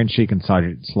between the Iron Sheik and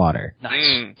Sergeant Slaughter.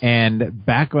 Nice. And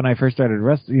back when I first started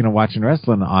watching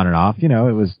wrestling on and off, it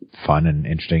was fun and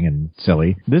interesting and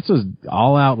silly. This was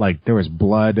all out, like, there was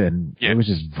blood and it was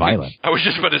just violent. I was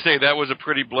just about to say, that was a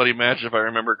pretty bloody match, if I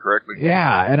remember correctly.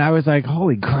 Yeah, and I was like,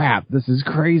 holy crap, this is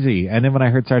crazy. And then when I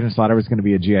heard Sergeant Slaughter was going to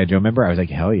be a G.I. Joe member, I was like,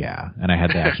 hell yeah. And I had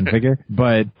the action figure.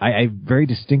 But I very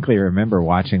distinctly remember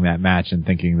watching that match and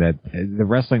thinking that the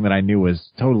wrestling that I knew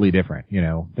was totally different. You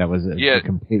know, that was a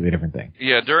completely different thing.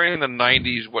 Yeah, during the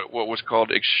 90s, what was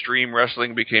called extreme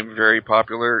wrestling became very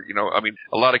popular. You know, I mean,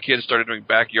 a lot of kids started doing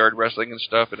backyard wrestling and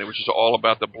stuff, and it was just all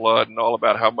about the blood and all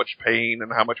about how much pain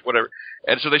and how much whatever.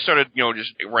 And so they started, you know,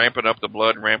 just ramping up the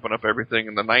blood, ramping up everything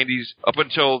in the 90s up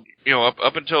until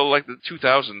like the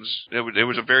 2000s. It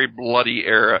was a very bloody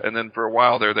era, and then for a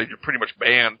while there, they pretty much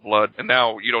banned blood, and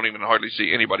now you don't even hardly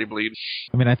see anybody bleed.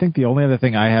 I mean, I think the only other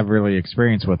thing I have really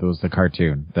experience with was the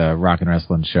cartoon, the Rock and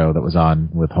Wrestling show that was on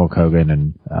with Hulk Hogan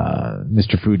and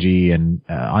Mr. Fuji and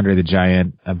Andre the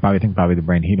Giant. I think Bobby the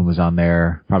Brain Heenan was on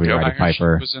there. Probably Roddy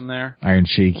Piper. Was in there. Iron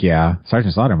Sheik, yeah.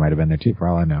 Sergeant Slaughter might have been there too, for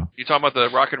all I know. You talking about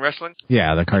the Rock and Wrestling?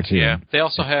 Yeah, the cartoon. Yeah. They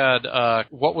also had,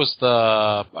 what was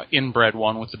the inbred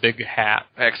one with the big hat?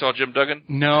 Hacksaw Jim Duggan?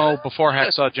 No, before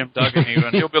Hacksaw Jim Duggan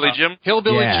even. Hillbilly Jim?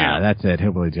 Hillbilly Jim. Yeah, that's it,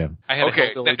 Hillbilly Jim. I had a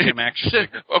Hillbilly Jim action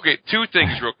figure. Okay, two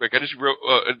things real quick. I just wrote,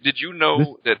 did you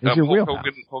know that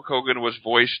Hulk Hogan was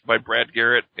voiced by Brad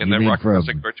Garrett in the Rock and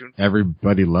Wrestling cartoon?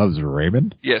 Everybody Loves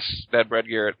Raymond? Yes, that Brad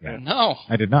Garrett. Yeah. No.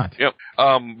 I did not. Yep.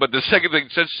 But the second thing,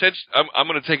 since I'm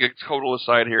going to take a total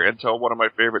aside here and tell one of my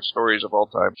favorite stories of all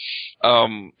time.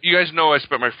 You guys know I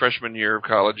spent my freshman year of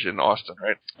college in Austin,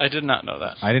 right? I did not know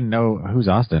that. I didn't know. Who's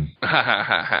Austin?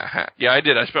 Yeah, I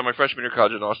did. I spent my freshman year of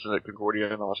college in Austin at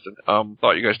Concordia in Austin.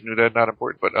 Thought you guys knew that. Not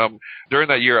important. But during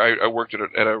that year, I worked at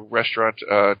a restaurant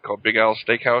called Big Al's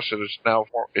Steakhouse.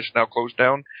 It's now closed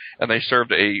down, and they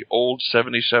served a old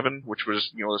 77, which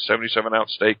was the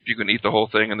 77-ounce steak. You can eat the whole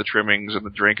thing and the trimmings and the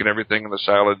drink and everything and the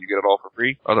salad. You get it all for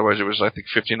free. Otherwise, it was I think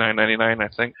 $59.99. I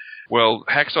think. Well,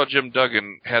 Hacksaw Jim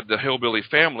Duggan had the Hillbilly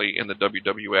family in the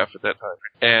WWF at that time,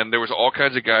 and there was all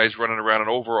kinds of guys running around in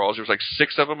overalls. There was like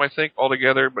 6 of them, I think,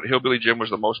 altogether. But Hillbilly Jim was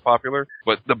the most popular.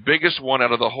 But the biggest one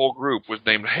out of the whole group was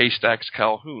named Haystacks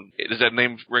Calhoun. Does that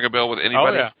name ring a bell with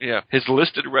anybody? Oh, yeah. His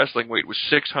listed wrestling weight was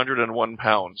 601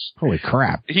 pounds. Holy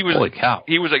crap! Holy cow!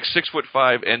 He was like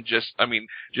 6'5" and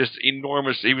just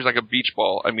enormous. He was like a beach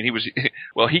ball. I mean,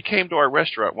 he came to our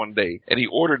restaurant one day and he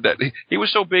ordered that. He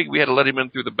was so big we had to let him in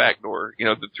through the back door,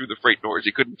 through the freight doors.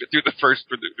 He couldn't fit through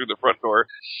the front door.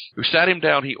 We sat him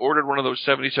down. He ordered one of those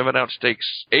 77-ounce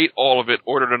steaks, ate all of it,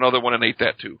 ordered another one, and ate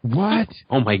that too. What?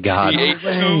 Oh my God! He ate 2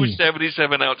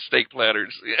 77-ounce steak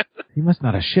platters. He must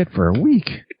not have shit for a week.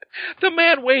 The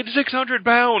man weighed 600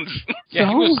 pounds. Yeah,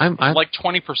 he was I'm like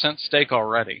 20% steak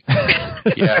already.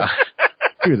 Yeah.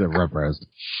 He was a rub roast.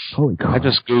 Holy crap. I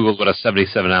just Googled what a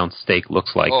 77-ounce steak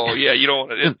looks like. Oh, yeah, you don't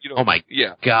want to... Oh, my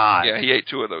God. Yeah, he ate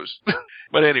 2 of those.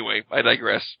 But anyway, I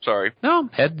digress. Sorry. No,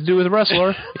 had to do with a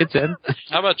wrestler. It's in.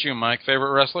 How about you, Mike?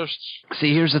 Favorite wrestlers?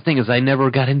 See, here's the thing, is I never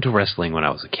got into wrestling when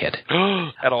I was a kid.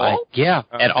 At all?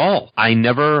 At all. I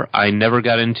never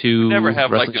got into You never have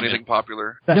wrestling. liked anything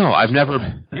popular. No, I've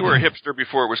never... You were a hipster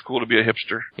before it was cool to be a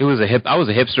hipster. I was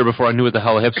a hipster before I knew what the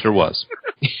hell a hipster was.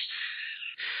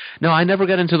 No, I never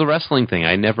got into the wrestling thing.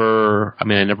 I have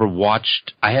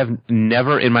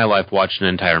never in my life watched an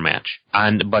entire match.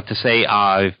 But to say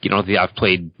I've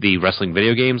played the wrestling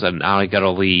video games, and I got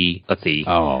all the,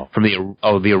 from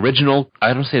the original,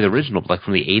 I don't say the original, but like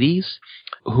from the 80s,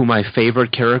 who my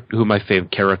favorite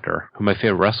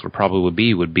wrestler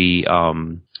probably would be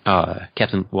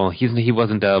Captain, well, he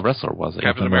wasn't a wrestler, was he?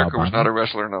 Captain America was not a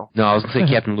wrestler, no. No, I was going to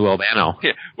say Captain Lou Albano.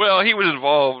 Yeah, well, he was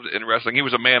involved in wrestling. He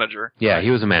was a manager. Yeah,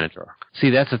 he was a manager. See,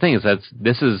 that's the thing, is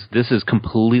this is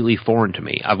completely foreign to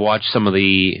me. I've watched some of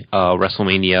the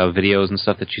WrestleMania videos and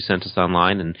stuff that you sent us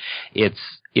online, and it's,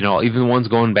 even the ones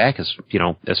going back as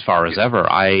far as ever.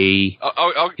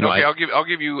 I'll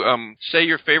give you, say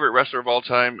your favorite wrestler of all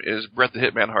time is Bret the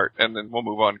Hitman Hart, and then we'll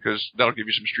move on, because that'll give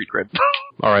you some street cred.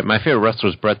 All right, my favorite wrestler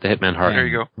is Bret the Hitman Hart. There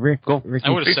you go. Rick, go. Ricky. I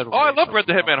would have said. I love Bret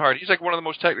the Hitman Hart. He's like one of the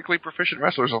most technically proficient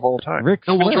wrestlers of all time. Rick,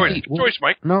 choice,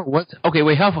 Mike. No, what? Okay,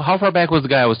 wait. How far back was the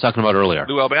guy I was talking about earlier?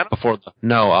 Lou Albano. Before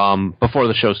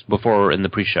the show, before in the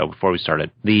pre-show, before we started,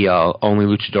 the only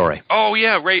luchador. Oh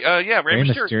yeah, Rey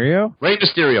Mysterio. Rey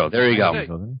Mysterio. Mysterio. There you go.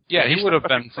 Wasn't Yeah, he would have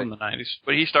been from the 90s.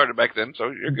 But he started back then,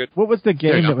 so you're good. he? What was the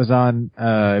There you game go. that was on?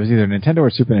 It was either Nintendo or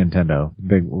Super Nintendo.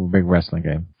 Big wrestling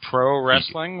game. Pro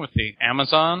Wrestling with the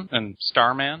Amazon and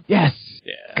Starman. Yes.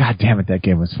 Yeah. God damn it, that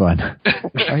game was fun.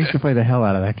 I used to play the hell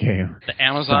out of that game. The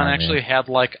Amazon Starman. actually had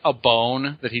like a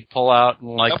bone that he'd pull out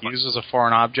and like use as a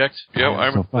foreign object. Yeah, Oh, I that's so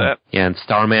remember fun. that. Yeah, and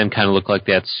Starman kind of looked like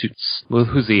that. Well,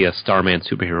 who's the Starman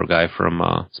superhero guy from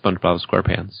SpongeBob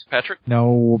SquarePants? Patrick?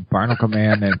 No, Barnacle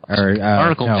Man and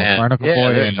Barnacle Man. Barnacle Yeah,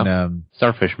 Boy there you and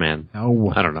Starfish Man.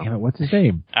 no, I don't know. Damn it, what's his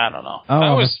name? I don't know. Oh, I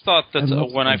always thought that I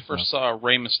love when I SpongeBob. first saw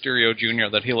Rey Mysterio Jr.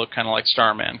 that he looked kind of like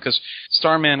Starman, because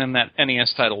Starman in that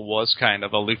NES title was kind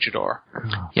of a luchador.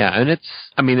 Yeah, and it's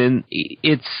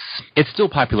still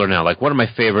popular now. Like one of my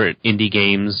favorite indie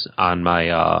games on my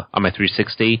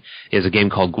 360 is a game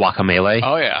called Guacamelee.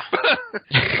 Oh yeah.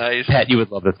 Nice. Pat, you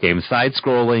would love this game.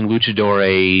 Side-scrolling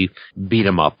luchador beat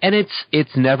 'em up, and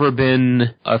it's never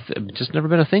been just never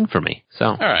been a thing for me. So,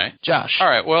 All right. Josh, All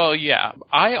right. Well, yeah.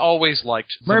 I always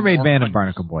liked the Mermaid more Man and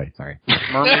Barnacle Boy. Sorry,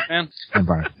 Mermaid Man. and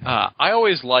Barnacle. I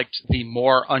always liked the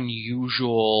more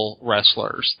unusual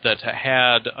wrestlers that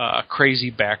had crazy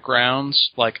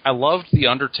backgrounds. Like, I loved The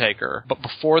Undertaker, but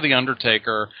before The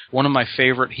Undertaker, one of my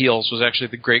favorite heels was actually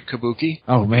the Great Kabuki.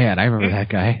 Oh man, I remember that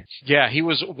guy. Yeah, he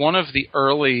was one of the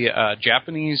early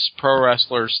Japanese pro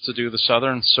wrestlers to do the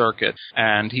Southern Circuit,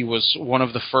 and he was one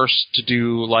of the first to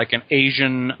do like an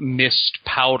Asian mist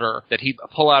powder that he'd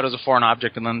pull out as a foreign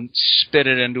object and then spit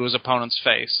it into his opponent's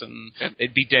face, and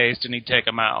they'd be dazed and he'd take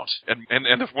him out. And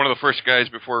one of the first guys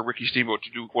before Ricky Steamboat to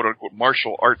do quote-unquote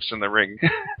martial arts in the ring.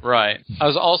 Right. I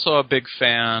was also a big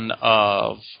fan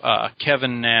of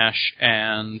Kevin Nash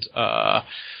and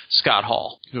Scott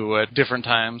Hall, who at different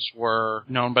times were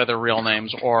known by their real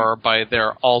names or by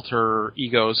their alter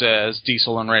egos as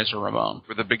Diesel and Razor Ramon.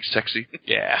 With the big sexy.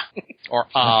 Yeah. Or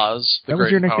Oz. The That was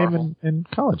Great your and nickname Powerful. in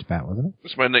college, Pat, wasn't it?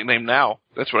 That's my nickname now.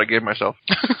 That's what I gave myself.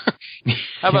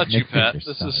 How about you, Nick Pat?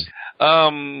 Fisher's This is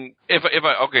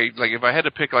If I had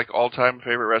to pick like all-time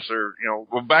favorite wrestler,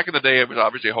 well, back in the day it was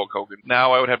obviously Hulk Hogan.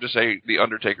 Now I would have to say The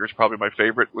Undertaker is probably my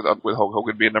favorite, with Hulk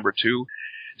Hogan being number 2.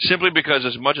 Simply because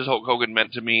as much as Hulk Hogan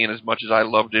meant to me, and as much as I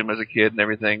loved him as a kid and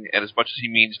everything, and as much as he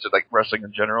means to like wrestling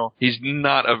in general, he's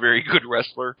not a very good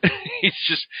wrestler.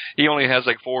 He only has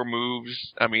like 4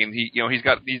 moves. I mean, he's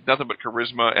nothing but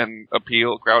charisma and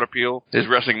appeal, crowd appeal. His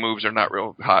wrestling moves are not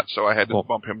real hot, so I had to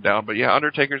bump him down. But yeah,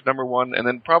 Undertaker's number 1, and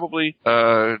then probably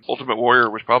Ultimate Warrior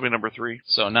was probably number 3.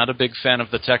 so not a big fan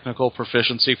of the technical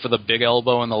proficiency for the big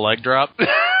elbow and the leg drop.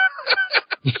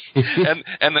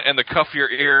 and the cuff your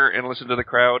ear and listen to the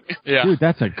crowd. Yeah. Dude,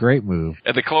 that's a great move.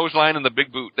 And the clothesline and the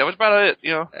big boot. That was about it,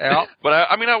 Yeah. But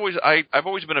I've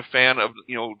always been a fan of,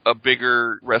 a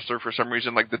bigger wrestler for some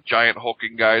reason, like the giant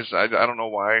hulking guys. I don't know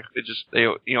why. It just,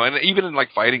 and even in like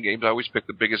fighting games, I always pick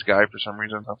the biggest guy for some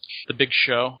reason. The Big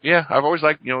Show. Yeah, I've always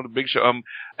liked, the big show.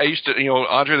 I used to,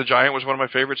 Andre the Giant was one of my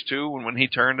favorites too. When he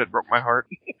turned, it broke my heart.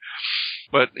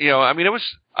 But, it was,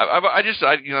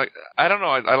 I don't know.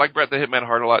 I like Bret the Hitman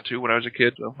Hart a lot too when I was a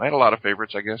kid. So I had a lot of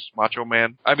favorites, I guess. Macho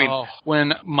Man. I mean,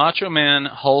 when Macho Man,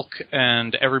 Hulk,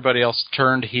 and everybody else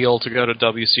turned heel to go to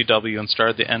WCW and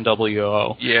started the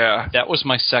NWO. Yeah. That was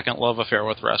my second love affair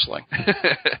with wrestling.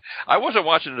 I wasn't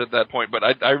watching it at that point, but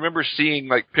I remember seeing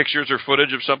like pictures or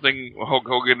footage of something Hulk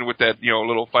Hogan with that,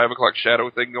 little 5 o'clock shadow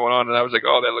thing going on, and I was like,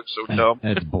 oh, that looks so dumb.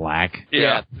 It's black.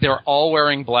 Yeah. They were all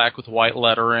wearing black with white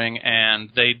lettering, and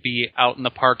they'd be out in the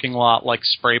parking lot like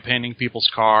spray painting people's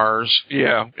cars.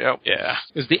 Yeah. Yeah.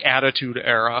 It was the Attitude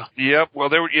Era. Yep. Well,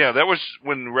 that was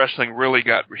when wrestling really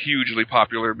got hugely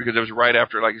popular, because it was right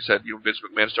after, like you said, Vince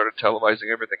McMahon started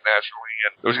televising everything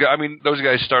nationally, and those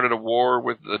guys started a war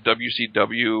with the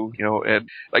WCW, and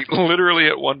like literally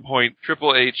at one point,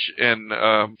 Triple H and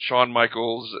Shawn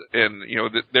Michaels and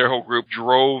their whole group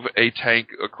drove a tank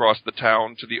across the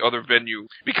town to the other venue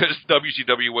because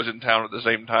WCW was in town at the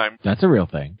same time. That's a real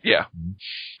thing. Yeah.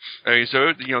 I mean,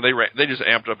 so they just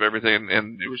amped up everything,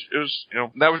 and it was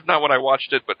that was not when I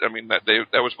watched it, but I mean that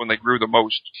was when they grew the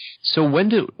most. So when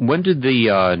did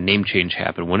the name change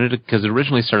happen? When did it? Because it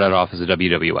originally started off as a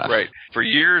WWF. Right. For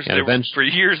years,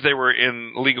 they were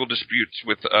in legal disputes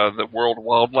with the World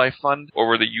Wildlife Fund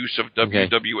over the use of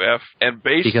WWF, and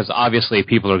basically because obviously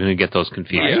people are going to get those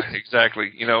confused. Yeah,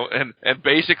 exactly. And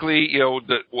basically,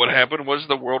 what happened was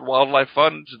the World Wildlife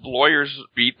Fund's lawyers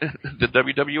beat the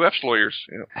WWF's lawyers.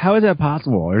 How How is that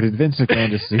possible? Or did Vince McMahon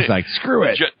he's like, screw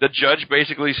it? The judge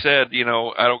basically said, I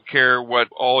don't care what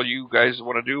all you guys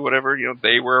want to do, whatever.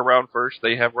 They were around first.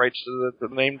 They have rights to the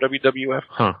name WWF.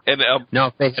 Huh. And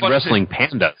no, they had wrestling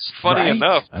pandas. Funny Right?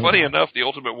 enough, the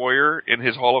Ultimate Warrior in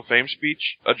his Hall of Fame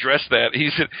speech addressed that.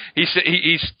 He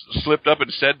slipped up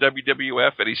and said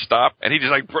WWF, and he stopped, and he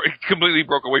just completely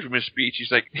broke away from his speech.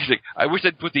 He's like, I wish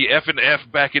they'd put the F and F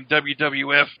back in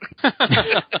WWF.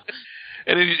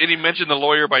 And he mentioned the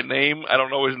lawyer by name. I don't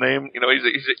know his name.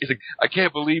 He's like, I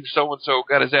can't believe so and so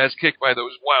got his ass kicked by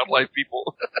those wildlife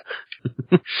people.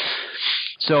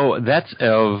 So that's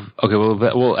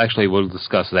okay. We'll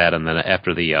discuss that, and then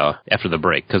after the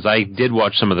break, because I did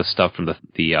watch some of the stuff from the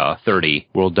 30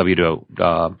 World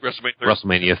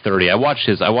WrestleMania 30. I watched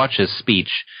his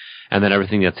speech, and then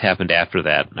everything that's happened after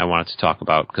that. I wanted to talk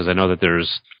about because I know that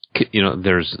there's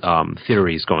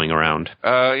theories going around.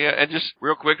 Yeah, and just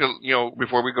real quick,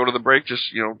 before we go to the break, just,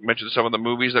 mention some of the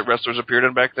movies that wrestlers appeared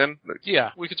in back then.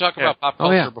 Yeah, we could talk about pop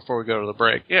culture before we go to the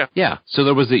break. Yeah. Yeah. So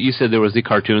you said there was the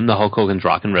cartoon, the Hulk Hogan's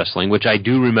Rockin' Wrestling, which I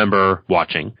do remember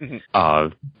watching.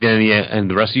 And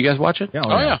the rest of you guys watch it? Yeah,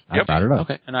 yeah. I brought it up.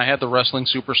 Okay. And I had the Wrestling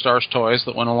Superstars toys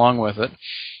that went along with it.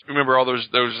 Remember all those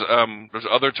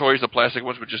other toys, the plastic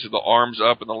ones with just the arms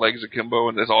up and the legs akimbo,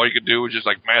 and that's all you could do was just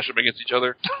mash them against each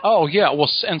other? Oh, yeah. Well,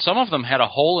 and some of them had a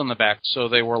hole in the back, so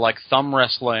they were like thumb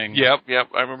wrestling. Yep.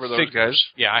 I remember those figures. guys.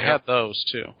 Yeah, I had those,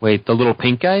 too. Wait, the little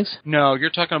pink guys? No, you're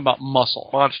talking about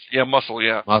Muscle. Muscle,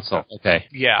 yeah. Muscle, okay.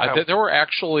 Yeah, there were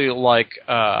actually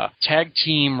tag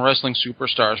team wrestling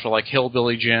superstars for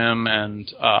Hillbilly Jim and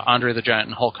Andre the Giant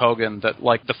and Hulk Hogan that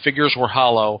the figures were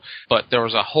hollow, but there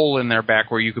was a hole in their back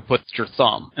where you could put your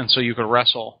thumb, and so you could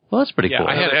wrestle. Well, that's pretty cool.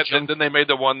 Then they made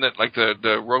the one that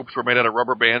the ropes were made out of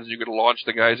rubber bands and you could launch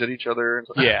the guys at each other. And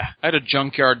yeah, I had a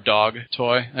Junkyard Dog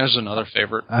toy. There's another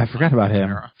favorite. I forgot about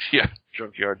him. Yeah.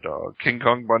 Junkyard Dog, King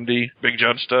Kong Bundy, Big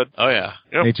John Studd. Oh yeah,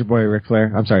 yep. Nature Boy Ric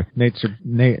Flair. I'm sorry, Nature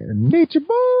Boy.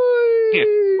 Yeah.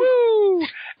 Woo!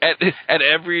 At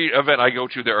every event I go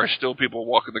to, there are still people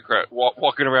walking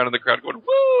around in the crowd going,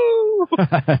 woo!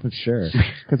 Sure,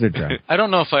 because they're drunk. I don't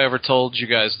know if I ever told you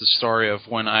guys the story of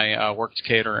when I worked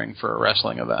catering for a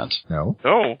wrestling event. No.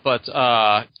 But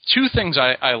two things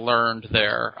I learned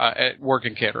there at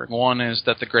working catering. One is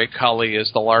that the Great Khali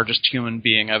is the largest human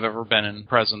being I've ever been in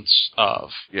presence of.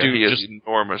 Yeah, he is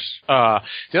enormous.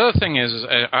 The other thing is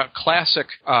a classic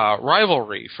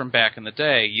rivalry from back in the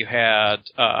day. You had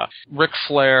Ric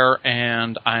Flair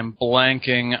and I'm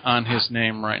blanking on his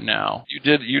name right now.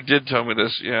 You did tell me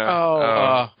this, yeah.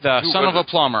 The son of a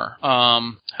plumber.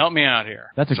 Help me out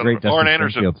here. That's a great Dusty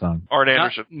Springfield song. Arn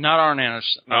Anderson. Not Arn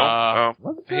Anderson. No.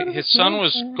 His son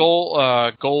was Gold.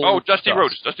 Oh, Dusty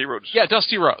Rhodes. Dusty Rhodes. Yeah,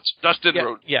 Dusty Rhodes. Dustin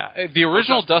Rhodes. Yeah, the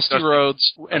original Dusty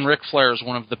Rhodes and Ric Flair is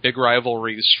one of the big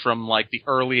rivalries from the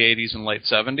early 80s and late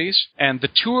 70s. And the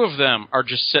two of them are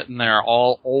just sitting there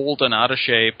all old and out of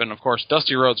shape. And, of course,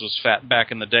 Dusty Rhodes was fat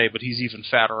back in the day, but he's even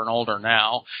fatter and older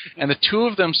now. And the two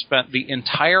of them spent the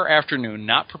entire afternoon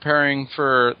not preparing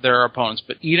for their opponents,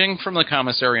 but eating from the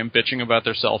commissary and bitching about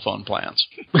their cell phone plans.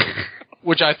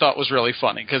 Which I thought was really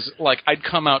funny, because, I'd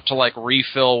come out to,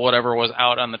 refill whatever was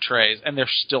out on the trays, and they're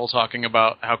still talking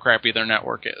about how crappy their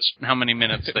network is and how many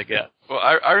minutes they get. Well,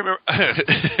 I remember...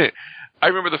 I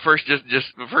remember the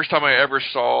first time I ever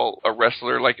saw a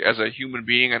wrestler as a human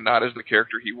being and not as the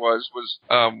character he was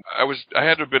I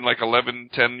had to have been 11,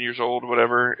 10 years old,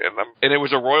 whatever, and it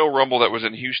was a Royal Rumble that was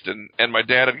in Houston, and my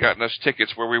dad had gotten us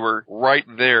tickets where we were right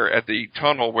there at the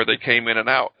tunnel where they came in and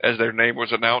out as their name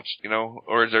was announced,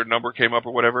 or as their number came up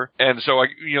or whatever. And so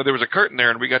there was a curtain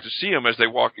there, and we got to see them as they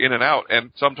walked in and out,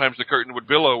 and sometimes the curtain would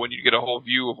billow and you'd get a whole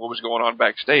view of what was going on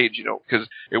backstage, because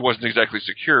it wasn't exactly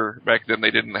secure. Back then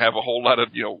they didn't have a whole lot of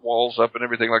walls up and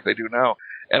everything like they do now.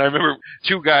 And I remember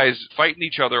two guys fighting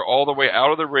each other all the way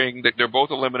out of the ring. They're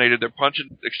both eliminated. They're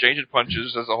exchanging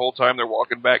punches as the whole time they're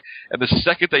walking back. And the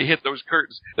second they hit those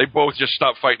curtains, they both just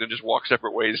stop fighting and just walk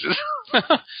separate ways.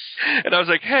 And I was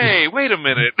like, hey, wait a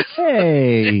minute.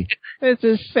 Hey, this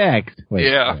is fact.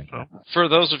 Yeah. For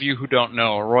those of you who don't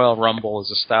know, a Royal Rumble is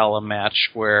a style of match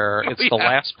where it's the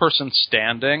last person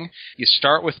standing. You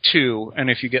start with 2, and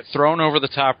if you get thrown over the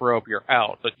top rope, you're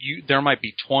out. But there might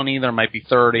be 20, there might be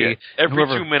 30. Yeah. Every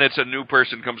 2 minutes, a new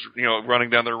person comes,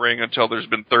 running down the ring until there's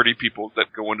been 30 people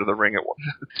that go into the ring at once.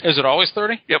 Is it always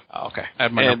 30? Yep. Oh, okay. I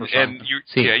have my numbers wrong. And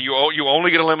you only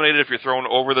get eliminated if you're thrown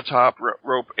over the top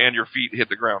rope and your feet hit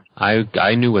the ground.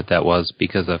 I knew what that was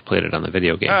because I've played it on the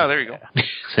video game. Ah, there you go.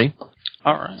 See?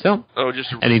 All right. So, So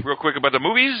just Any- real quick about the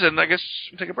movies, and I guess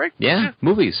we'll take a break. yeah,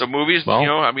 movies. So movies, Well- you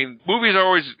know, I mean, movies are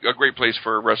always a great place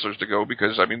for wrestlers to go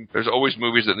because, I mean, there's always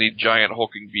movies that need giant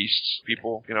hulking beasts,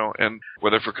 people, you know, and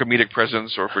whether for comedic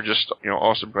presence or for just, you know,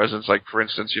 awesome presence. Like, for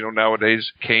instance, you know,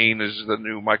 nowadays, Kane is the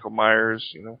new Michael Myers,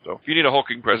 you know. So if you need a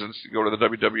hulking presence, to go to the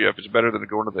WWF. It's better than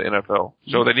going to the NFL.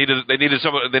 So they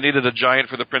needed a giant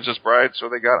for the Princess Bride, so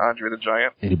they got Andre the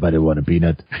Giant. Anybody want a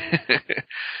peanut?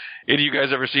 Any of you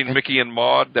guys ever seen Mickey and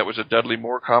Maude? That was a Dudley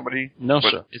Moore comedy. No,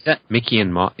 But- sir. Is that Mickey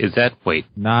and Maude? Is that, wait,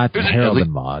 Not Who's it? Harold Dudley?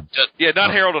 and Maude. Yeah,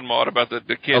 not Harold and Maude, about the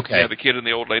kid. Okay. Yeah, the kid and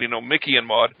the old lady. No, Mickey and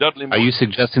Maude. Dudley Moore. are you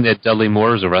suggesting that Dudley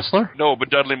Moore is a wrestler? No, but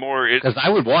Dudley Moore is. Because I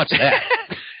would watch that.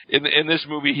 In this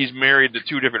movie, he's married to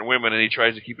two different women, and he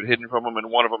tries to keep it hidden from them,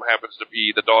 and one of them happens to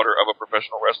be the daughter of a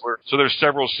professional wrestler. So there's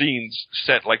several scenes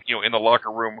set, like, you know, in the locker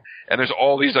room, and there's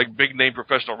all these, like, big-name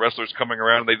professional wrestlers coming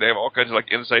around, and they have all kinds of, like,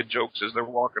 inside jokes as they're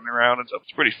walking around and stuff.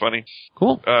 It's pretty funny.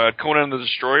 Cool. Conan the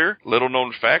Destroyer,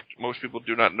 little-known fact, most people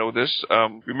do not know this.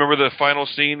 Remember the final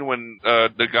scene when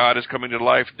the god is coming to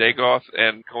life, Dagoth,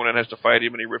 and Conan has to fight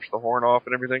him, and he rips the horn off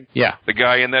and everything? Yeah. The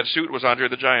guy in that suit was Andre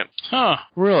the Giant. Huh.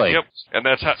 Really? Yep. And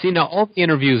that's how... See, now, all the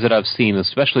interviews that I've seen,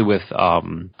 especially with,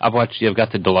 I've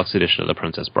got the deluxe edition of The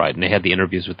Princess Bride, and they had the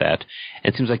interviews with that.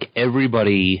 And it seems like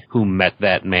everybody who met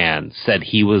that man said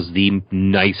he was the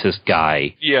nicest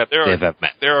guy Yeah, they've ever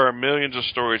met. there are millions of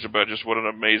stories about just what an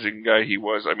amazing guy he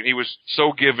was. I mean, he was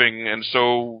so giving and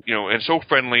so, you know, and so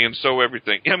friendly and so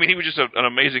everything. I mean, he was just an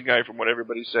amazing guy from what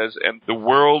everybody says, and the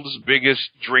world's biggest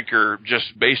drinker,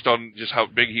 just based on just how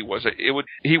big he was.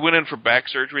 He went in for back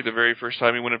surgery the very first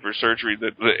time he went in for surgery.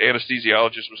 The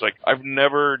anesthesiologist was like, I've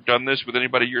never done this with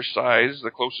anybody your size.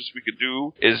 The closest we could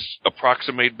do is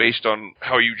approximate based on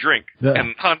how you drink. Yeah.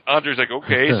 And Andre's like,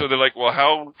 okay. So they're like, well,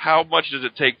 how much does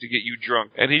it take to get you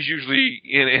drunk? And he's usually,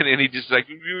 and he just like,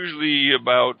 usually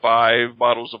about 5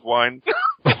 bottles of wine.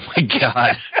 Oh my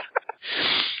God.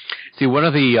 See, one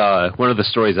of the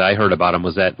stories I heard about him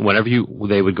was that whenever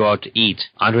they would go out to eat,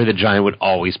 Andre the Giant would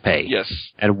always pay. Yes.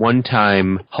 And one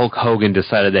time, Hulk Hogan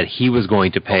decided that he was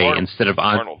going to pay instead of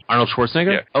Arnold. Arnold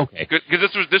Schwarzenegger. Yeah. Okay.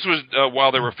 Because this was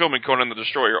while they were filming Conan the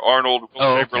Destroyer. Arnold, Will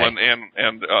Oh, okay. Chamberlain,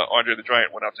 and Andre the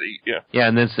Giant went out to eat. Yeah. Yeah,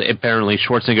 and then apparently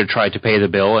Schwarzenegger tried to pay the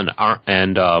bill, and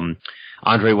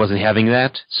Andre wasn't having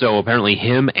that. So apparently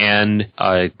him and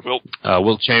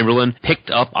Wilt Chamberlain picked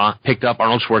up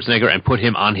Arnold Schwarzenegger and put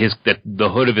him on the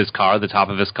hood of his car, the top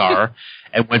of his car,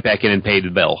 and went back in and paid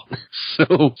the bill.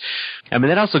 So, I mean,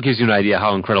 that also gives you an idea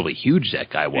how incredibly huge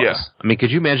that guy was. Yeah. I mean, could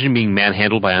you imagine being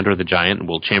manhandled by Andre the Giant and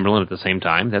Wilt Chamberlain at the same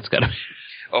time? That's gotta be...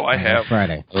 Oh, I have.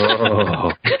 Friday.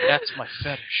 Oh. That's my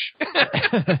fetish.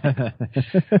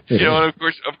 You know, and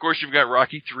of course, you've got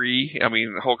Rocky III. I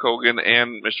mean, Hulk Hogan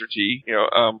and Mr. T. You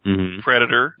know, Mhm.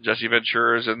 Predator, Jesse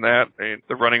Ventura's in that. And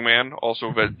The Running Man,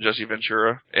 also Jesse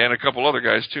Ventura, and a couple other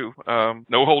guys too.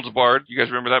 No Holds Barred. You guys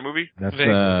remember that movie? That's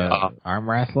Vaguely. the arm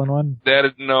wrestling one? That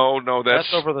is no, that's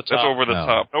over the top. That's over the No.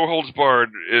 top. No Holds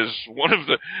Barred is one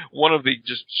of the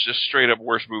just straight up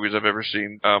worst movies I've ever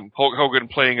seen. Hulk Hogan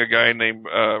playing a guy named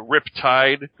Rip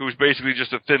Tide, who's basically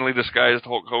just a thinly disguised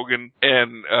Hulk Hogan,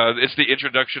 and it's the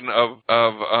introduction of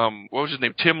what was his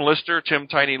name? Tim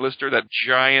Tiny Lister, that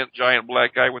giant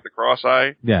black guy with the cross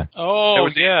eye. Yeah. Oh, That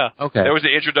was yeah. Okay. That was the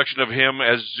introduction of him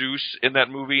as Zeus in that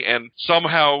movie, and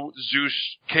somehow Zeus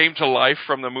came to life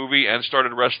from the movie and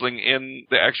started wrestling in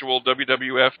the actual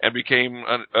WWF and became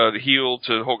a heel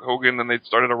to Hulk Hogan, and they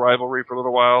started a rivalry for a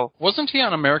little while. Wasn't he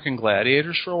on American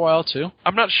Gladiators for a while, too?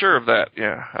 I'm not sure of that.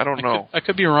 Yeah, I don't know. I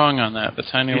could be wrong on that. The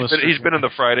Tiny Lister. He's been in the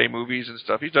Friday movies and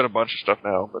stuff. He's done a bunch of stuff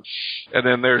now. And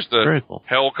then there's the Very cool.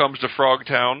 Hell Comes to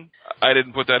Frogtown. I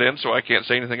didn't put that in, so I can't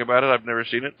say anything about it. I've never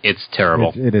seen it. It's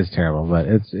terrible. It is terrible, but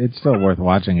it's still worth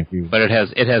watching if you. But it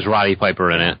has Roddy Piper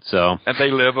in it, so... And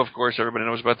They Live, of course. Everybody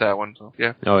knows about that one. So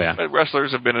yeah. Oh, yeah. But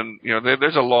wrestlers have been in, you know,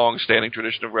 there's a long-standing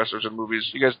tradition of wrestlers in movies.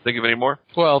 You guys think of any more?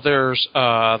 Well, there's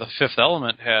The Fifth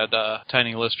Element had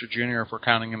Tiny Lister Jr., if we're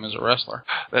counting him as a wrestler.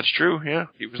 That's true. Yeah,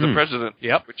 he was the president.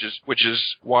 Yep. Which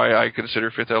is why I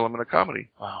consider Fifth Element a comedy.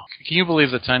 Wow. Can you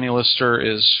believe that Tiny Lister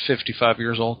is 55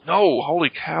 years old? No, holy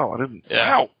cow! I didn't.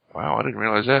 Yeah. Wow, I didn't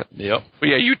realize that. Yep. But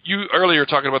yeah, you earlier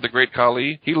talking about the great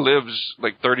Khali. He lives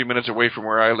like 30 minutes away from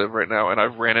where I live right now, and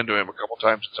I've ran into him a couple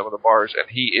times in some of the bars, and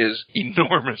he is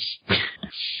enormous.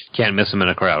 Can't miss him in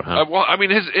a crowd, huh? Well, I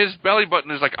mean, his belly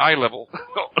button is like eye level.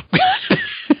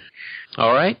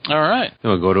 All right. All right.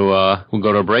 We'll go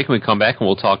to a break, and we come back, and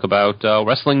we'll talk about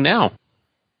wrestling now.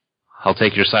 I'll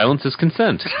take your silence as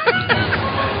consent. Sweet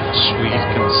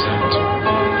consent.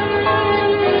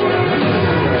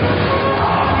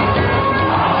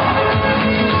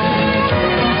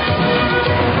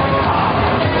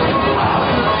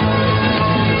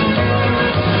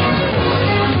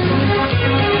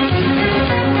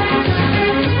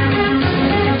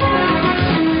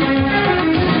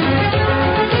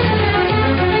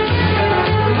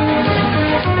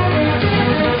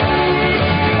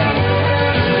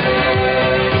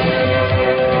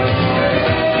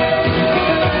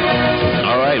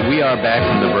 back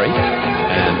from the break,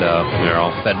 and we're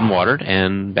all fed and watered,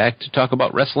 and back to talk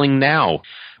about wrestling now.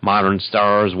 Modern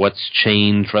Stars, What's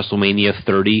Changed, WrestleMania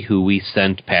 30, who we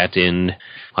sent Pat in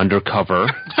undercover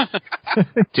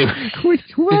Wait,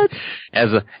 what?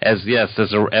 as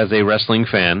a wrestling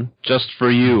fan, just for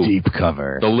you, Deep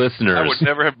cover. the listeners. I would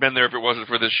never have been there if it wasn't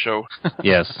for this show.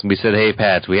 Yes, we said, hey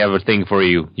Pat, we have a thing for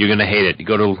you. You're gonna hate it. You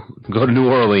go to New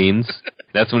Orleans.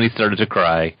 That's when he started to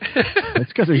cry. That's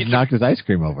because he knocked his ice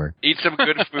cream over. Eat some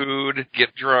good food,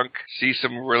 get drunk, see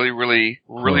some really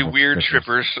Horrible weird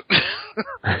strippers.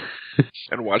 strippers,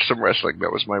 and watch some wrestling.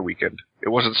 That was my weekend. It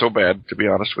wasn't so bad, to be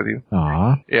honest with you.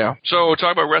 Aw. Yeah. So,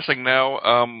 talking about wrestling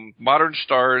now, Modern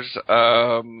Stars,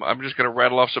 I'm just going to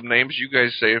rattle off some names. You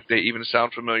guys say if they even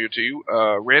sound familiar to you.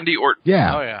 Randy Orton.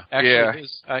 Yeah. Oh, yeah. Actually,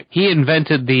 Yeah. He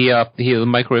invented the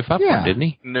microwave popcorn, Yeah. didn't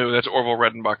he? No, that's Orville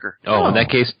Redenbacher. Oh, in that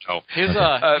case, no. His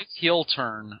heel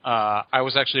turn, I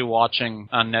was actually watching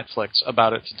on Netflix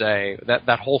about it today.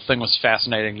 That whole thing was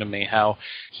fascinating to me, how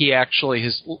he actually,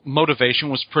 his motivation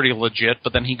was pretty legit,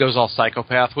 but then he goes all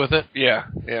psychopath with it. Yeah.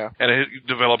 And he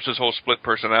develops his whole split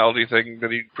personality thing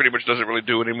that he pretty much doesn't really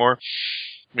do anymore.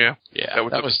 Yeah. Yeah,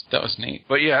 that was neat.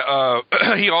 But yeah,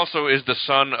 he also is the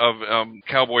son of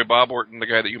Cowboy Bob Orton, the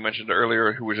guy that you mentioned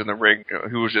earlier, who was in the ring,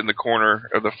 who was in the corner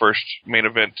of the first main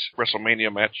event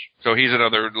WrestleMania match. So he's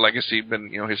another legacy.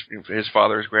 Been his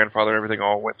father, his grandfather, everything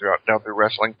all went down through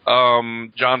wrestling.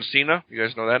 John Cena, you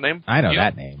guys know that name? I know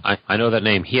that name. I know that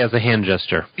name. He has a hand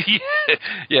gesture.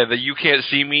 Yeah, the "you can't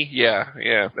see me."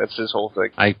 Yeah, that's his whole thing.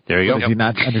 There you go. Does he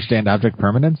not understand object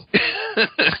permanence?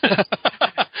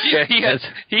 Yeah,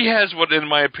 he has what, in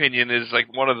my opinion, is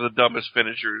like one of the dumbest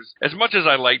finishers. As much as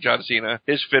I like John Cena,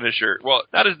 his finisher, well,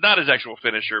 not his actual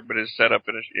finisher, but his setup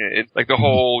finish. It's like the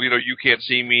whole, you can't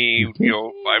see me,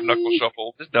 five knuckle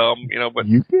shuffle. It's dumb, but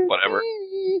whatever.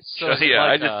 So is it Yeah,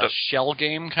 like I just a shell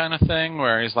game kind of thing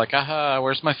where he's like, aha,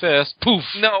 where's my fist? Poof.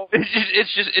 No,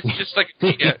 it's just like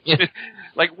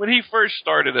like when he first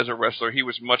started as a wrestler, he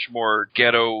was much more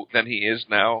ghetto than he is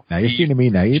now. Now you're seeing me,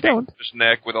 now you don't. His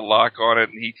neck with a lock on it,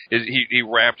 and he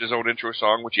rapped his own intro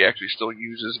song, which he actually still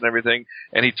uses and everything.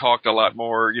 And he talked a lot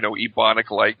more, Ebonic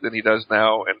like than he does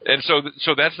now. And so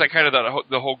that's that kind of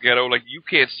the whole ghetto, like you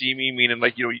can't see me, meaning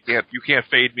like you can't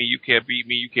fade me, you can't beat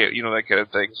me, you can't that kind of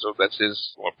thing. So that's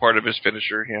his part of his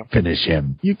finisher. Yeah. Finish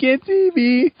him. You can't see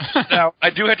me. Now I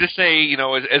do have to say,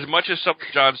 as much as something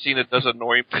John Cena does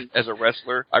annoy me as a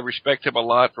wrestler, I respect him a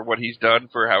lot for what he's done,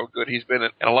 for how good he's been.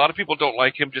 And a lot of people don't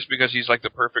like him just because he's like the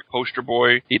perfect poster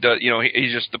boy. He does,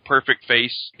 he's just the perfect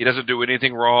face. He doesn't do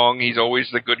anything wrong. He's always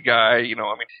the good guy.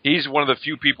 He's one of the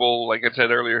few people, like I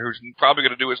said earlier, who's probably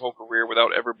going to do his whole career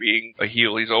without ever being a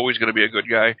heel. He's always going to be a good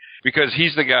guy because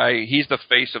he's the guy, he's the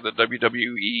face of the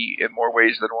WWE in more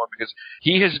ways than one, because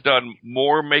he has done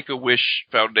more Make-A-Wish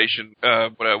Foundation,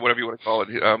 whatever you want to call it,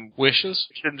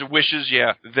 wishes,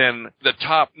 yeah, than the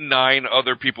top 9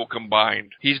 other people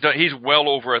combined. He's well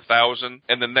over 1,000,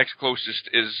 and the next closest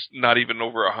is not even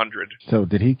over 100. So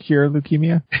did he cure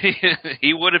leukemia?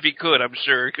 He would if he could, I'm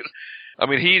sure.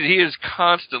 He is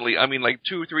constantly, like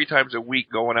 2 or 3 times a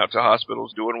week going out to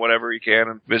hospitals, doing whatever he can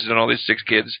and visiting all these 6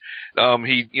 kids.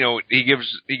 He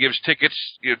gives tickets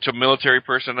to military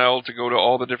personnel to go to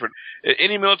all the different,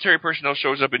 any military personnel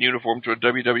shows up in uniform to a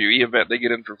WWE event, they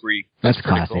get in for free. That's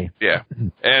classy. Cool. Yeah.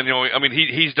 And,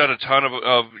 he's done a ton of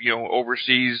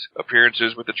overseas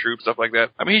appearances with the troops, stuff like that.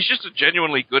 He's just a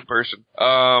genuinely good person.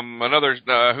 Another,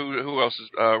 who else is,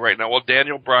 right now? Well,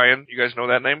 Daniel Bryan, you guys know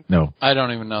that name? No. I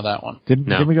don't even know that one.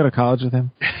 Didn't we go to college with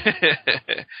him?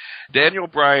 Daniel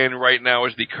Bryan right now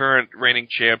is the current reigning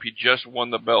champ. He just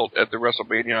won the belt at the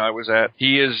WrestleMania I was at.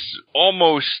 He is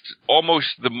almost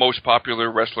the most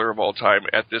popular wrestler of all time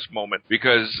at this moment,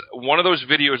 because one of those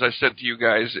videos I sent to you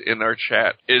guys in our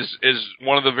chat is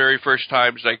one of the very first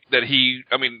times that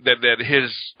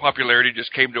his popularity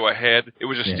just came to a head. It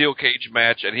was a steel cage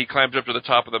match, and he climbs up to the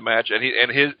top of the match,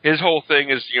 and his whole thing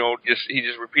is he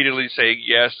just repeatedly saying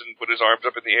yes and put his arms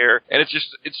up in the air, and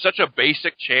it's such a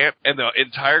basic chant, and the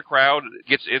entire crowd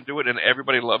gets into it, and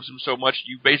everybody loves him so much.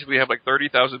 You basically have like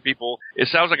 30,000 people. It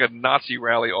sounds like a Nazi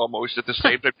rally almost at the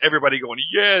same time. Everybody going,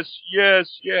 yes, yes,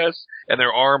 yes, and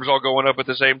their arms all going up at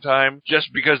the same time,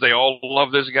 just because they all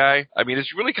love this guy.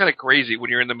 It's really kind of crazy when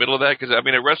you're in the middle of that, because at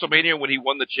WrestleMania, when he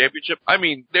won the championship,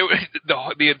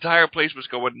 the entire place was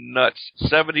going nuts.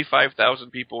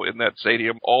 75,000 people in that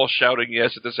stadium, all shouting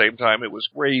yes at the same time. It was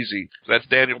crazy. That's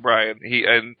Daniel Bryan. He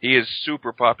is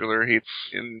super popular.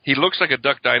 He looks like a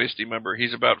Duck Dynasty member.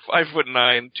 He's about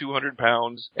 5'9", 200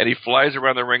 pounds, and he flies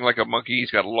around the ring like a monkey.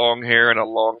 He's got long hair and a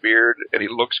long beard, and he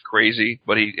looks crazy.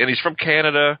 But he's from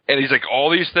Canada, and he's like like all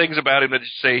these things about him that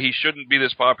say he shouldn't be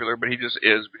this popular, but he just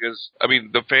is because, I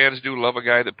mean, the fans do love a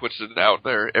guy that puts it out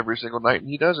there every single night, and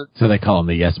he does it. So they call him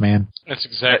the Yes Man? That's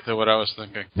exactly what I was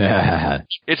thinking.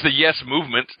 It's the Yes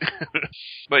movement.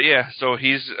 But yeah, so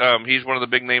he's one of the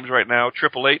big names right now.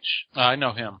 Triple H. I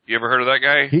know him. You ever heard of that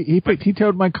guy? He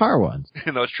towed my car once.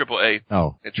 No, it's Triple A.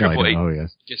 Oh, It's Triple H. Oh,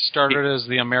 yes. It started as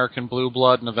the American Blue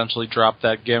Blood and eventually dropped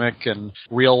that gimmick and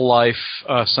real life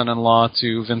son-in-law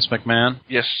to Vince McMahon.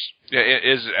 Yes. Yeah,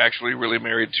 is actually really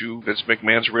married to Vince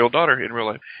McMahon's real daughter in real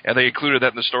life. And they included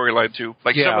that in the storyline, too.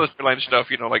 Like, some of the storyline stuff,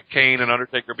 you know, like Kane and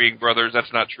Undertaker being brothers,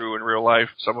 that's not true in real life.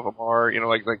 Some of them are, you know,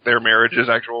 like their marriage is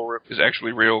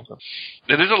actually real.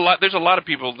 And there's a lot of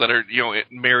people that are, you know,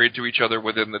 married to each other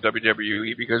within the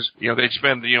WWE because, you know, they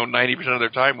spend, you know, 90% of their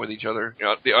time with each other. You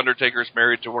know, the Undertaker's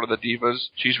married to one of the divas.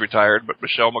 She's retired, but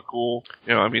Michelle McCool,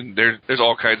 you know, I mean, there's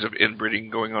all kinds of inbreeding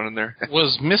going on in there.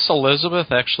 Was Miss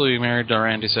Elizabeth actually married to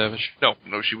Randy Savage? No,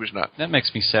 she was not. That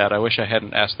makes me sad. I wish I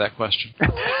hadn't asked that question. Take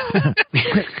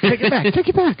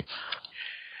it back.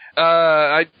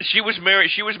 She was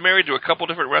married to a couple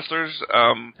different wrestlers.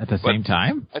 At the same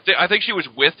time? I think she was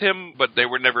with him, but they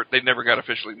never got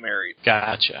officially married.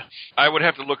 Gotcha. I would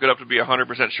have to look it up to be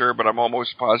 100% sure, but I'm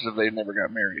almost positive they never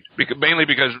got married. Mainly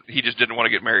because he just didn't want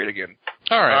to get married again.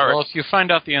 All right. Well, if you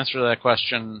find out the answer to that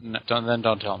question, then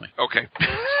don't tell me. Okay.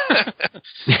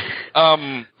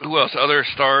 Who else? Other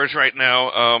stars right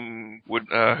now.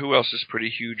 Who else is pretty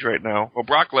huge right now? Well,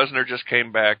 Brock Lesnar just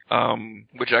came back,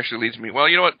 which actually leads me. Well,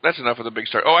 you know what? That's enough of the big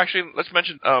star. Oh, actually, let's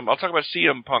mention. I'll talk about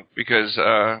CM Punk because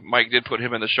Mike did put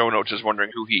him in the show notes, as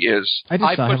wondering who he is. I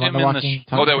put him in the.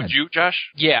 Oh, that was you,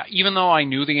 Josh? Yeah. Even though I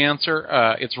knew the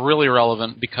answer, it's really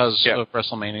relevant because of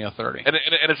WrestleMania 30. And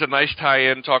it's a nice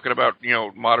tie-in talking about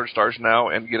modern stars now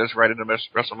and get us right into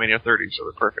WrestleMania 30. So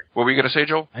it's perfect. What were you going to say,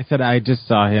 Joel? I said I just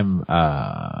saw him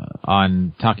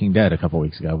on Talking Dead a couple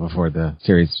weeks ago before the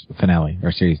series finale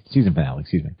or season finale.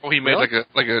 Excuse me. Oh, he made like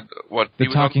a what?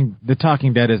 The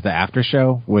Talking Dead is the after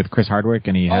show with Chris Hardwick,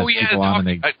 and he has people on.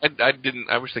 And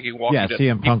I was thinking Walking Dead.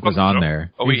 CM Punk was on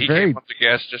there. Oh, he came up to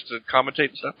guest just to commentate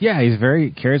and stuff. Yeah, he's a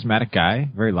very charismatic guy,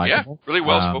 very likable. Yeah, really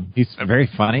well spoken. He's very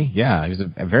funny. Yeah, he's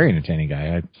a very entertaining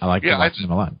guy. I like watching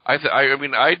him a lot.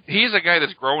 He's a guy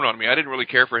that's grown on me. I didn't really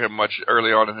care for him much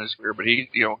early on in his career, but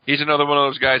he's another one of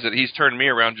those guys that he's turned me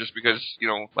around just because,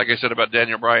 like I said about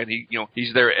Daniel Bryan,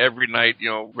 he's there every night,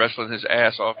 wrestling his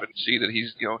ass off and see that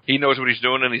he knows what he's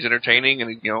doing and he's entertaining and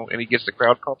he gets the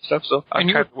crowd pumped stuff. So I'm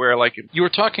kind of where I like him. You were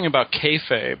talking about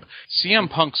kayfabe. CM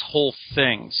Punk's whole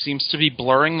thing seems to be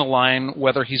blurring the line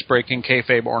whether he's breaking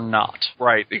kayfabe or not.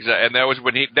 Right, exactly. And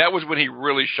that was when he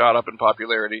really shot up in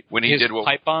popularity when he did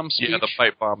pipe bomb speech. Yeah, the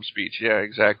pipe bomb speech. Yeah,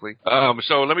 exactly.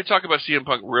 So let me talk about CM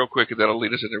Punk real quick, and that'll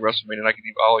lead us into WrestleMania. And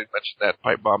I'll mention that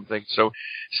pipe bomb thing. So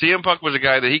CM Punk was a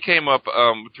guy that he came up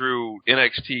through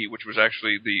NXT, which was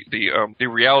actually the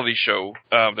reality show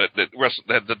that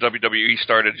the WWE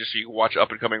started just so you could watch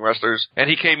up and coming wrestlers. And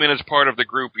he came in as part of the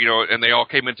group, and they all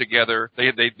came in together.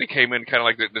 They came in kind of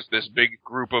like this big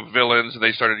group of villains, and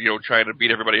they started trying to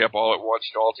beat everybody up all at once,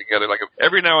 all together. Like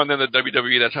every now and then, the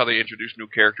WWE, that's how they introduce new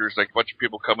characters. Like a bunch of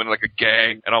people come in like a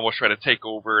gang and almost try to take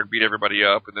over and beat everybody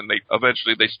up, and then they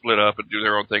eventually split up and do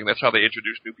their own thing. That's how they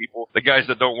introduce new people. The guys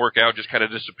that don't work out just kind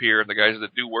of disappear, and the guys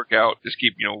that do work out just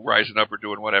keep rising up or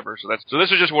doing whatever. So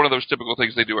this is just one of those typical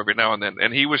things they do every now and then.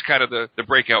 And he was kind of the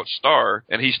breakout star,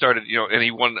 and he started and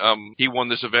he won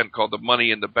this event called the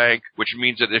Money in the Bank, which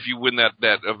means that if you win that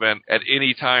event at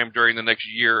any time during the next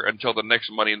year until the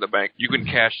next Money in the Bank, you can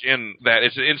cash in that.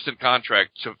 It's an instant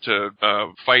contract to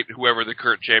fight whoever the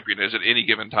current champion is at any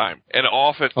given time. And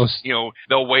often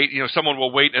they'll wait. Someone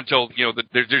will wait until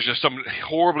there's just some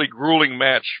horribly grueling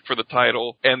match for the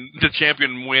title, and the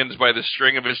champion wins by the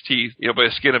string of his teeth, by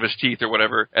the skin of his teeth or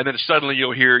whatever. And then suddenly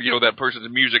you'll hear that person's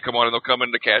music come on, and they'll come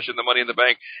in to cash in the Money in the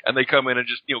Bank, and they come in and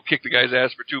just kick the guy's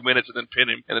ass for 2 minutes and then pin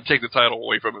him and then take the title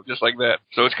away from him just like that.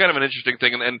 So it's kind of an interesting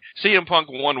thing. And CM Punk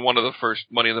won one of the first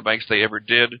Money in the Banks they ever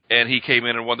did, and he came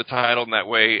in and won the title in that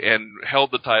way and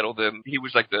held the title. Then he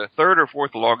was like the third or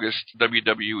fourth longest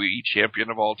WWE champion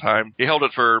of all time. He held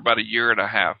it for about a year and a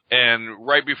half. And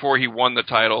right before he won the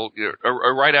title,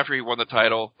 or right after he won the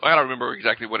title, I don't remember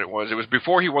exactly what it was. It was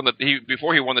before he won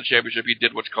the championship. He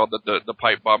did what's called the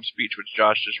pipe bomb speech, which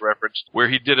Josh just referenced, where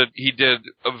he did a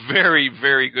very,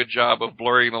 very good job of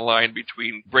blurring the line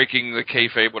between breaking the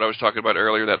kayfabe, what I was talking about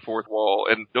earlier, that fourth wall,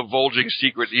 and divulging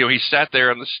secrets. He sat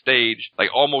there on the stage, like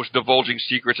almost divulging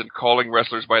secrets and calling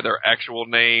wrestlers by their actual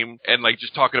name, and like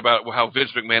just talking about how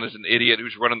Vince McMahon is an idiot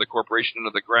who's running the corporation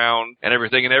into the ground and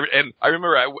everything. And I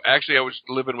remember I was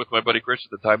living with my buddy Chris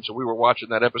at the time, so we were watching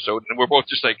that episode, and we're both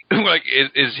just like,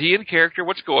 is he in character?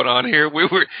 What's going on here? We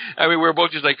were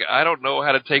both just like, I don't know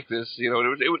how to take this. You know,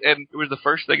 and it was the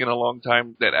first thing in a long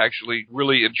time that actually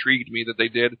really intrigued me that they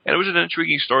did, and it was an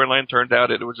intriguing storyline. Turned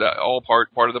out it was all part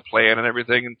of the plan and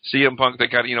everything. And CM Punk,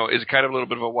 that kind of is kind of a little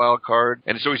bit of a wild card,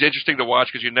 and it's always interesting to watch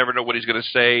because you never know what he's going to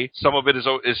say. Some of it is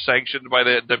sanctioned by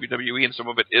the WWE, and some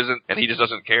of it isn't, and he just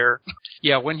doesn't care.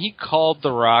 Yeah, when he called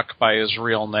The Rock by his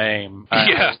real name,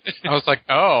 I was like,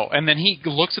 oh. And then he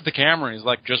looks at the camera and he's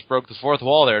like, just broke the fourth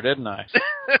wall there, didn't I?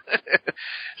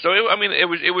 So,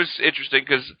 it was interesting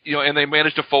because, and they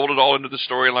managed to fold it all into the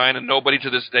storyline, and nobody to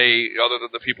this day, other than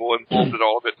the people involved in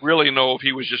all of it, really know if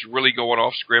he was just really going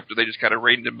off script or they just kind of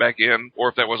reined him back in, or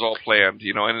if that was all planned,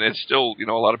 and it's still,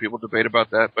 a lot of people debate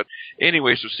about that. But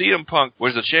anyway, so CM Punk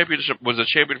was the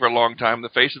champion for a long time, the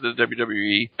face of the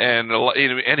WWE,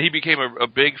 and he became a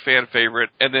big fan favorite,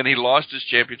 and then he lost his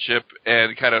championship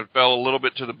and kind of fell a little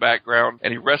bit to the background,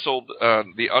 and he wrestled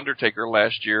The Undertaker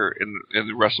last year in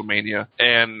the WrestleMania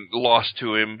and lost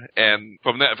to him, and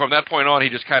from that point on, he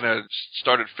just kind of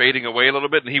started fading away a little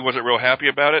bit, and he wasn't real happy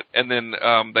about it. And then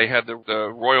they had the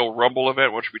Royal Rumble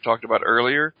event, which we talked about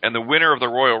earlier, and the winner of the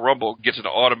Royal Rumble gets an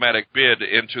automatic bid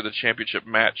into the championship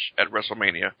match at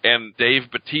WrestleMania. And Dave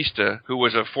Bautista, who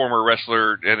was a former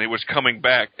wrestler, and he was coming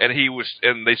back, and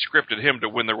they scripted him to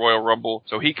win the Royal Rumble,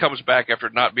 so he comes back after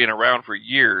not being around for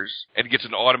years and gets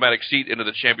an automatic seat into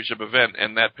the championship event,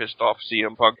 and that pissed off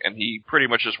CM Punk, and he pretty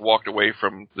much just walked away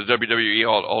from the WWE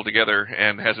altogether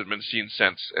and hasn't been seen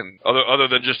since, and other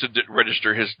than just to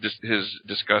register his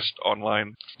disgust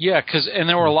online. Yeah, and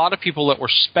there were a lot of people that were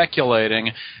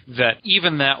speculating that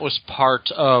even that was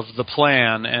part of the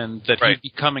plan, and that he'd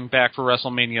be coming back for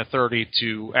WrestleMania 30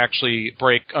 to actually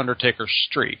break Undertaker's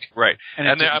streak. Right, and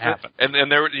it didn't happen.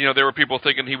 And there were people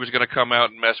thinking he was going to come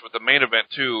out and mess with the main event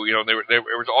too. There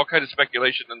was all kinds of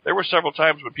speculation, and there were several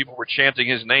times when people were chanting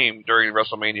his name during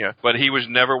WrestleMania, but he was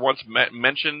never once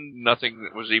mentioned. Nothing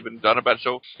was even done about it.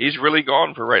 So he's really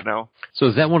gone for right now. So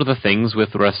is that one of the things with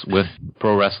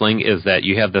pro wrestling, is that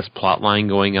you have this plot line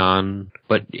going on,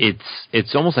 but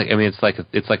it's almost like,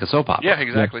 it's like a soap opera. Yeah,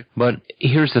 exactly. But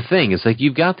here's the thing: it's like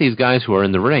you've got these guys who are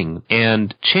in the ring,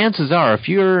 and chances are, if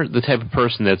you're the type of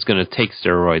person that's going to take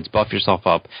steroids, buff yourself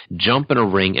up, jump in a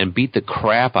ring, and beat the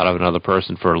crap out of another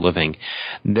person for a living,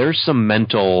 there's some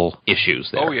mental issues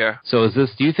there. Oh yeah. So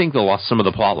do you think some of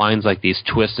the plot lines, like these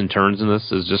twists and turns in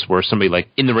this, is just where somebody like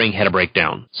in the ring had a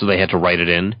breakdown, so they had to write it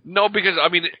in? No, because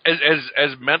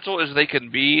as mental as they can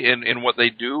be in what they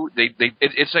do,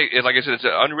 it's like I said, it's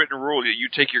an unwritten rule that you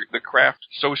take the craft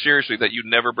so seriously that you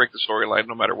never break the storyline,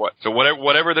 no matter what. So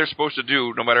whatever they're supposed to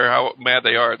do, no matter how mad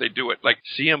they are, they do it. Like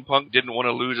CM Punk didn't want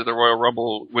to lose at the Royal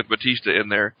Rumble with Batista in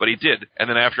there, but he did. And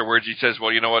then afterwards, he says,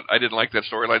 "Well, you know what? I didn't like that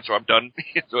storyline, so I'm done."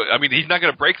 So he's not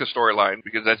going to break the storyline,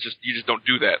 because you just don't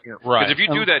do that. Right. Because if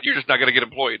you do that, you're just not going to get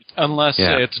employed unless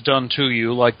it's done to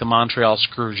you, like the Montreal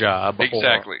screw job.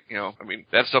 Exactly.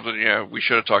 That's something we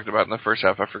should have talked about in the first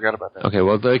half. I forgot about that. Okay,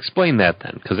 well, explain that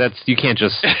then, because you can't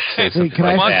just say something can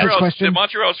like I ask that. a question? The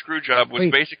Montreal screw job was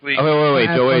basically. Oh,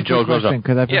 wait, Joe goes up.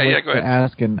 Because I've been go ahead. to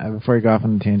ask, and before you go off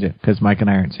on the tangent, because Mike and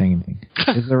I aren't saying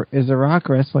anything. Is The Rock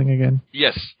wrestling again?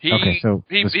 Yes. Okay, so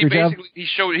he basically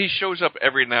he shows up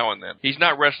every now and then. He's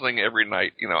not wrestling every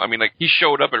night. He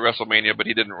showed up at WrestleMania, but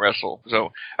he didn't wrestle.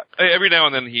 So every now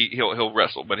and then he'll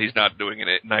wrestle, but he's not doing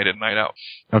it night in, night out.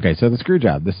 Okay, so the screw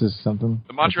job. This is something.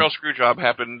 The Montreal screw job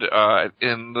happened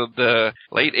in the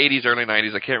late 80s, early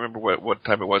 90s. I can't remember what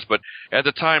time it was, but at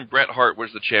the time Bret Hart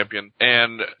was the champion,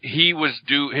 and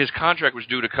his contract was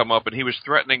due to come up, and he was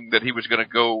threatening that he was going to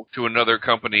go to another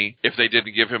company if they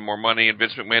didn't give him more money, and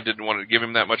Vince McMahon didn't want to give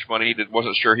him that much money. He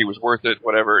wasn't sure he was worth it,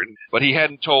 whatever. But he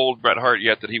hadn't told Bret Hart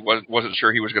yet that he wasn't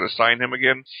sure he was going to sign him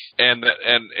again.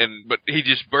 But he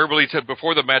just verbally said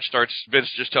before the match starts, Vince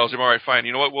just tells him, "All right, fine.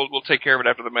 You know what? We'll take care of it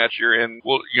after the match you're in.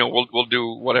 We'll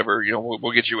do whatever.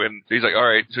 We'll get you in." So he's like, "All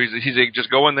right." So he's like, "Just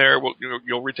go in there.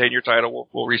 You'll retain your title.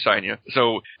 We'll re-sign you."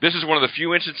 So this is one of the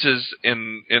few instances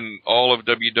in all of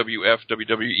WWF,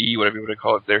 WWE, whatever you want to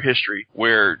call it, their history,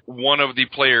 where one of the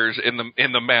players in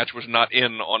the match was not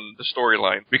in on the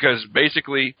storyline, because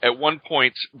basically at one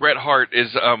point Bret Hart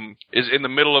is in the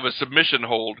middle of a submission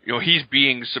hold. He's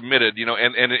being submitted.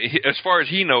 As far as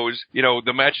he knows,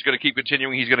 the match is going to keep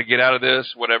continuing. He's going to get out of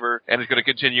this, whatever, and it's going to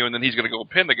continue, and then he's going to go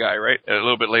pin the guy, right? A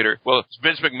little bit later. Well,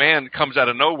 Vince McMahon comes out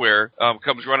of nowhere,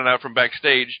 comes running out from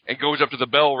backstage and goes up to the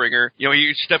bell ringer.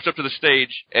 He steps up to the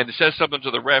stage and says something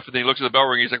to the ref, and then he looks at the bell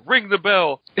ringer. He's like, "Ring the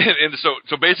bell!" and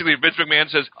so basically Vince McMahon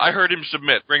says, "I heard him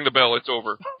submit. Ring the bell." hell, it's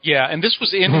over. Yeah, and this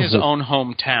was in his own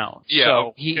hometown. Yeah.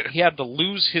 So he had to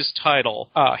lose his title.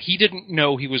 He didn't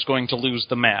know he was going to lose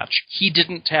the match. He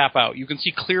didn't tap out. You can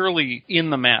see clearly in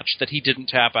the match that he didn't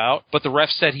tap out, but the ref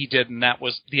said he did, and that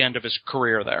was the end of his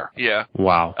career there. Yeah.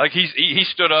 Wow. Like he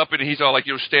stood up and he's all like,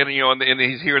 standing, and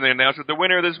he's hearing the announcement, the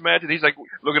winner of this match, and he's like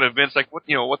looking at Vince like, what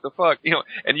the fuck,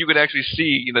 and you could actually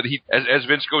see, that he, as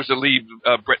Vince goes to leave,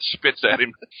 Brett spits at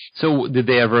him. So did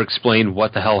they ever explain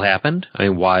what the hell happened? I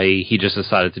mean, why he just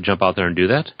decided to jump out there and do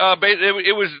that?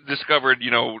 It was discovered,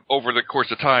 over the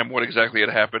course of time what exactly had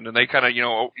happened, and they kind of,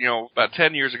 about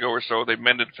 10 years ago or so, they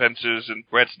mended fences, and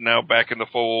Brett's now back in the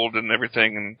fold and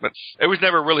everything, but it was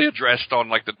never really addressed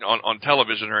on on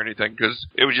television or anything, because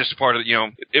it was just part of,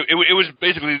 it was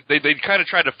basically, they kind of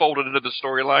tried to fold it into the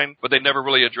storyline, but they never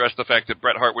really addressed the fact that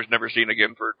Bret Hart was never seen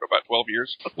again for about 12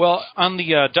 years. Well, on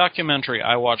the documentary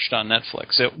I watched on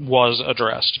Netflix, it was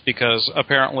addressed, because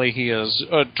apparently he has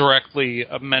directly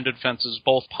mended fences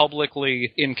both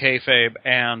publicly in kayfabe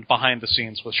and behind the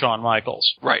scenes with Shawn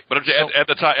Michaels. Right, but at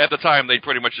the time, they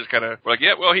pretty much just kind of were like,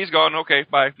 yeah, well, he's gone, okay,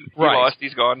 bye. He lost,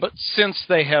 he's gone. But since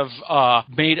they have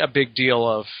made a big deal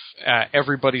of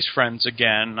everybody's friends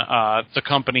again, the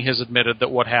company has admitted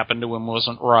that what happened to him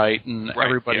wasn't right, and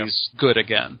everybody's good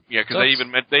again. Yeah, because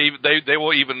they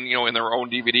will even, in their own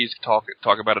DVDs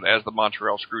talk about it as the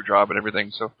Montreal Screwjob and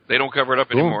everything, so they don't cover it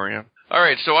up anymore, yeah. All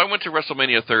right, so I went to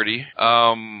WrestleMania 30.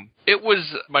 It was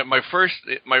my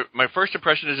first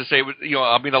impression is to say,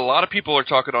 a lot of people are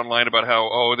talking online about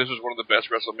how, this was one of the best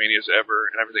WrestleManias ever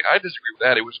and everything. I disagree with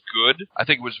that. It was good. I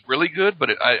think it was really good, but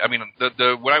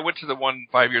when I went to the one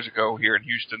 5 years ago here in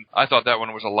Houston, I thought that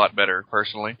one was a lot better,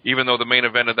 personally. Even though the main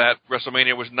event of that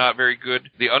WrestleMania was not very good,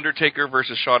 The Undertaker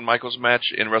versus Shawn Michaels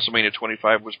match in WrestleMania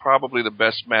 25 was probably the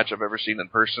best match I've ever seen in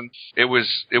person. It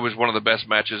was one of the best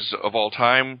matches of all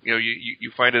time.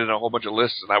 You find it in a whole bunch of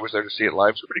lists, and I was there to see it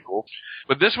live, so pretty cool.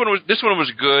 But this one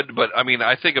was good, but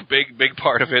I think a big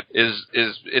part of it is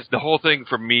it's the whole thing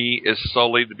for me is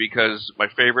sullied because my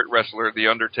favorite wrestler, The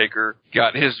Undertaker,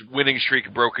 got his winning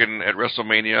streak broken at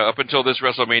WrestleMania. Up until this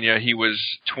WrestleMania, he was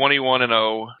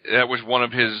 21-0. That was one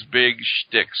of his big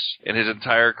shticks in his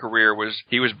entire career.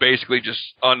 He was basically just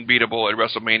unbeatable at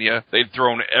WrestleMania. They'd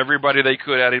thrown everybody they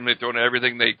could at him. They'd thrown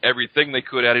everything they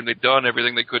could at him. They'd done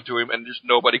everything they could to him, and just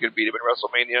nobody could beat him at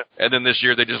WrestleMania. And then this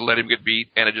year, they just let him get beat,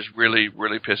 and it just really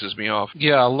pisses me off.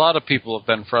 Yeah, a lot of people have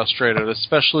been frustrated,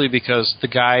 especially because the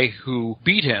guy who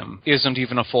beat him isn't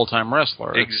even a full-time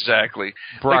wrestler. Exactly.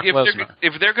 Brock Lesnar.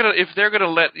 If they're gonna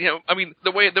let,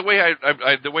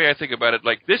 the way I think about it,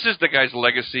 like, this is the guy's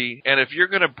legacy, and if you're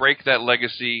gonna break that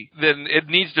legacy, then it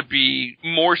needs to be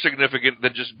more significant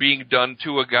than just being done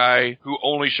to a guy who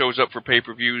only shows up for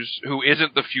pay-per-views, who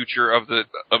isn't the future of the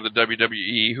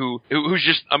WWE, who's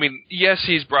just, yes,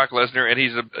 he's Brock Lesnar, and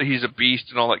he's a beast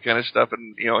and all that kind of stuff,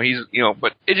 and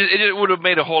but it would have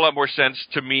made a whole lot more sense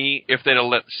to me if they'd have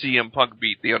let CM Punk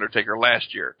beat The Undertaker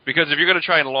last year. Because if you're going to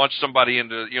try and launch somebody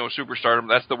into superstardom,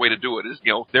 that's the way to do it. Is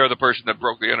they're the person that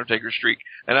broke The Undertaker's streak,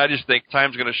 and I just think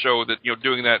time's going to show that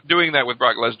doing that with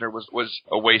Brock Lesnar was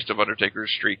a waste of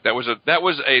Undertaker's streak. That was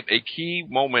a key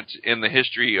moment in the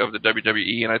history of the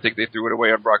WWE, and I think they threw it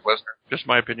away on Brock Lesnar. Just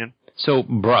my opinion. So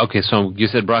so you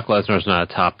said Brock Lesnar's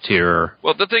not a top tier.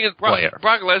 Well, the thing is,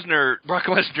 Brock Lesnar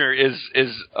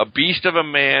is a beast of a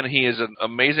man. He is an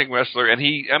amazing wrestler, and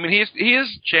he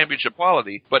is championship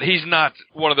quality, but he's not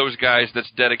one of those guys that's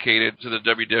dedicated to the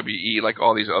WWE like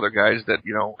all these other guys that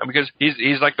because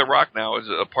he's like The Rock now, is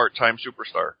a part-time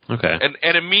superstar. Okay, and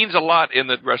it means a lot in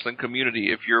the wrestling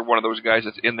community if you're one of those guys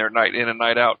that's in there night in and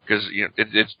night out, because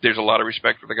there's a lot of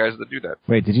respect for the guys that do that.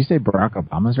 Wait, did you say Barack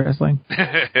Obama's wrestling?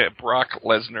 Brock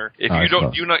Lesnar. If you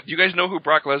don't, do you guys know who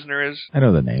Brock Lesnar is? I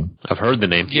know the name. I've heard the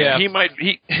name. Yeah,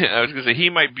 I was going to say, he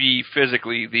might be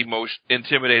physically the most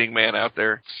intimidating man out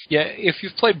there. Yeah, if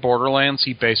you've played Borderlands,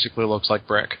 he basically looks like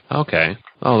Brick. Okay.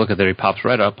 Oh, look at that. He pops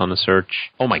right up on the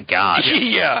search. Oh, my God.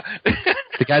 Yeah.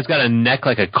 The guy's got a neck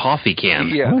like a coffee can.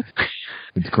 Yeah. What?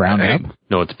 It's ground up?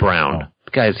 No, it's brown. Oh.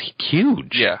 The guy's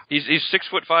huge. Yeah. He's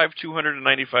 6'5",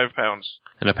 295 pounds.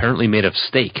 And apparently made of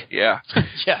steak. Yeah.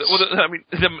 Yes. Well,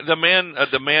 the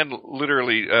man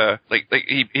literally,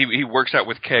 he works out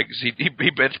with kegs. He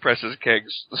bench presses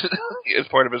kegs as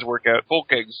part of his workout. Full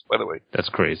kegs, by the way. That's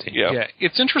crazy. Yeah.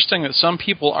 It's interesting that some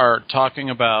people are talking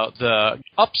about the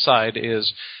upside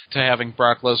is to having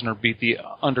Brock Lesnar beat The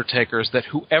Undertaker is that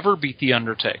whoever beat The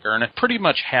Undertaker, and it pretty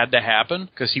much had to happen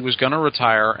because he was going to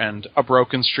retire, and a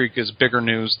broken streak is bigger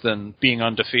news than being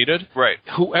undefeated. Right.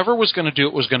 Whoever was going to do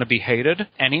it was going to be hated,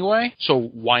 anyway, so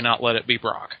why not let it be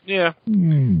Brock? Yeah.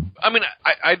 Hmm. I mean,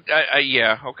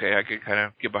 yeah, okay, I could kind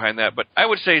of get behind that, but I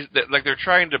would say that, like, they're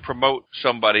trying to promote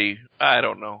somebody, I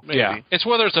don't know, maybe. Yeah, it's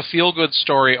whether it's a feel-good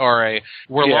story or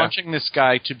we're Yeah. launching this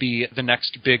guy to be the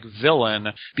next big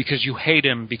villain because you hate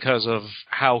him because of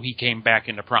how he came back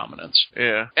into prominence.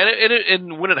 Yeah,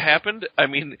 and when it happened, I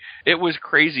mean, it was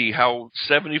crazy how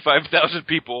 75,000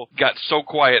 people got so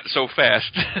quiet so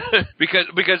fast because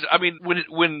I mean,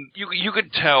 when you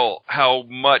could tell how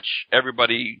much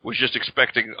everybody was just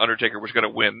expecting Undertaker was going to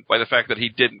win by the fact that he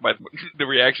didn't. By the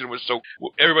reaction was so,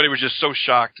 everybody was just so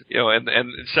shocked, you know, and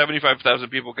 75,000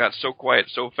 people got so quiet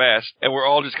so fast, and we're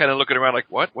all just kind of looking around like,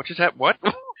 what just happened? What?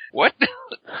 What?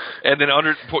 And then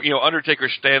Undertaker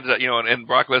stands up, you know, and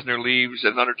Brock Lesnar leaves,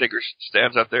 and Undertaker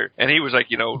stands out there, and he was like,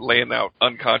 you know, laying out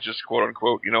unconscious, quote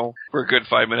unquote, you know, for a good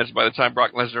 5 minutes. By the time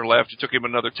Brock Lesnar left, it took him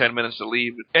another 10 minutes to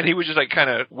leave, and he was just like kind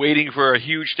of waiting for a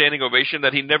huge standing ovation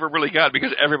that he never really got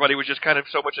because everybody was just kind of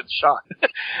so much in shock.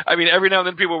 I mean, every now and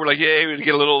then people were like, "Yeah, we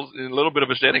get a little bit of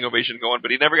a standing ovation going,"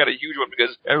 but he never got a huge one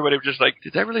because everybody was just like,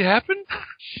 "Did that really happen?"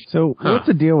 So what's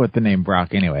the deal with the name Brock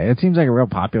anyway? It seems like a real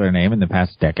popular name in the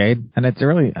past decade, and it's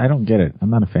really, I don't get it. I'm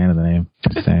not a fan of the name.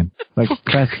 Just saying. Like,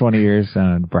 past 20 years,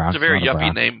 Brock. It's a very yuppie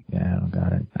Brock. name. Yeah, I don't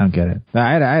got it. I don't get it.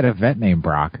 I had a vet named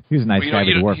Brock. He was a nice guy,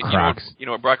 but he wore Crocs. You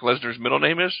know what Brock Lesnar's middle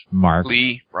name is? Mark.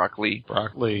 Lee. Brock Lee.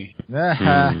 Brock Lee.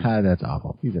 That's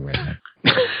awful. He's a redneck.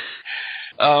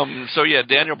 So yeah,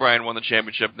 Daniel Bryan won the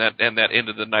championship, and that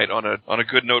ended the night on a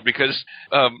good note because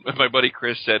my buddy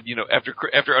Chris said, you know, after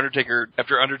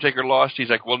Undertaker lost, he's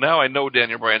like, well, now I know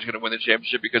Daniel Bryan's going to win the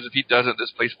championship because if he doesn't,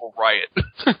 this place will riot.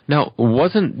 Now,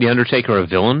 wasn't the Undertaker a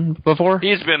villain before?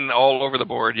 He's been all over the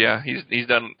board. Yeah, he's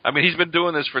done. I mean, he's been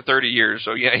doing this for 30 years.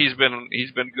 So yeah, he's been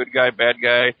good guy, bad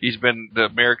guy. He's been the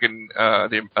American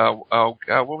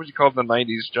what was he called in the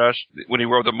 90s, Josh? When he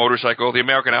rode the motorcycle, the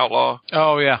American Outlaw.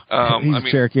 Oh yeah.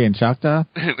 He's Cherokee and Choctaw.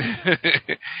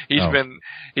 He's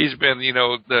been you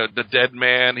know the dead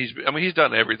man. He's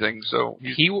done everything. So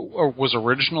he was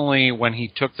originally, when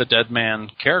he took the dead man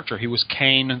character, he was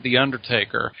Kane the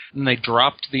Undertaker, and they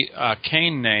dropped the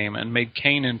Kane name and made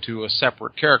Kane into a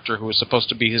separate character who was supposed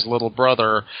to be his little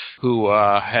brother, who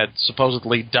had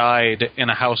supposedly died in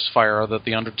a house fire that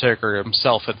the Undertaker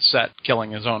himself had set,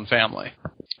 killing his own family.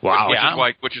 Wow.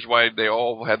 Which is why they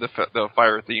all had the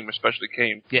fire theme, especially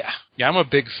Kane. Yeah, I'm a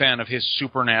big fan of his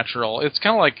supernatural. It's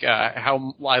kind of like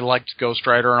how I liked Ghost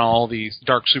Rider and all the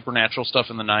dark supernatural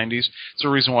stuff in the 90s. It's the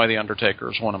reason why The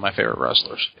Undertaker is one of my favorite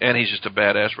wrestlers. And he's just a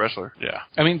badass wrestler. Yeah.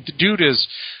 I mean, the dude is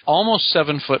almost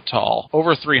 7 foot tall,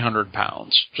 over 300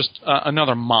 pounds. Just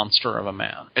another monster of a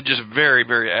man. And just very,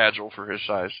 very agile for his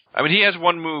size. I mean, he has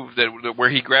one move where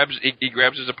he grabs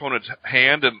his opponent's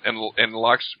hand and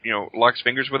locks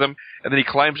fingers with him, and then he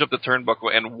climbs up the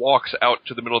turnbuckle and walks out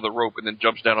to the middle of the rope and then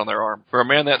jumps down on their arm. For a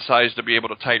man that size to be able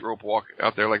to tightrope walk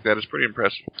out there like that is pretty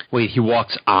impressive. Wait, he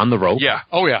walks on the rope? Yeah.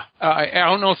 Oh, yeah. I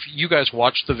don't know if you guys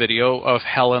watched the video of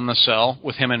Hell in the Cell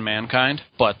with him and Mankind,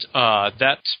 but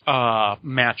that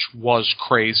match was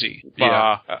crazy.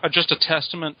 Yeah. Just a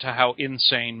testament to how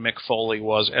insane Mick Foley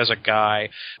was as a guy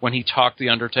when he talked The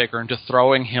Undertaker into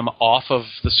throwing him off of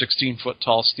the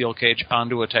 16-foot-tall steel cage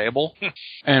onto a table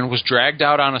and was dragged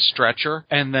out on a stretcher,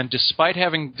 and then despite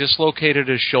having dislocated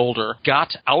his shoulder,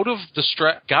 got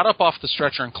up off the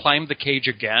stretcher and climbed the cage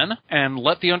again, and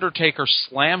let The Undertaker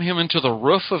slam him into the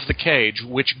roof of the cage,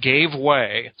 which gave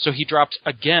way, so he dropped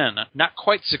again, not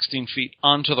quite 16 feet,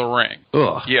 onto the ring.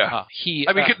 Ugh. Yeah.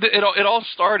 It all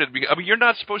started because, I mean, you're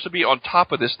not supposed to be on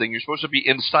top of this thing. You're supposed to be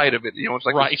inside of it. You know, it's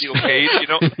like right. a steel cage, you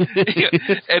know?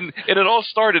 and it all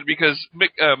started because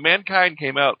Mankind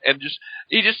came out and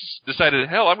he just decided,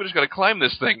 hell, I'm just going to climb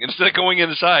this thing instead of going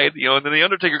inside, you know, and then the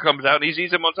Undertaker comes out and he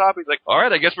sees him on top. He's like, all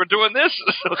right, I guess we're doing this.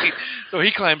 So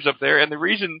he climbs up there, and the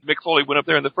reason Mick Foley went up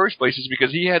there in the first place is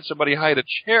because he had somebody hide a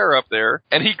chair up there,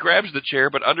 and he grabs the chair,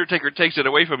 but Undertaker takes it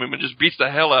away from him and just beats the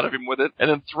hell out of him with it, and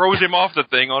then throws him off the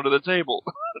thing onto the table.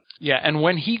 Yeah, and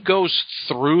when he goes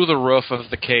through the roof of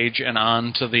the cage and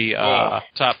onto the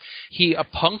top, he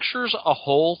punctures a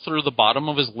hole through the bottom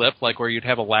of his lip, like where you'd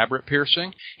have elaborate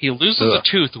piercing. He loses a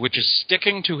tooth, which is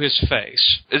sticking to his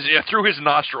face. Through his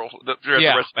nostril throughout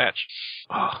the rest of the match.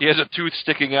 He has a tooth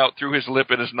sticking out through his lip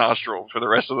and his nostril for the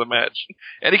rest of the match,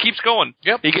 and he keeps going.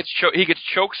 Yep. He gets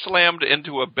choke slammed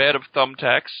into a bed of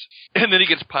thumbtacks, and then he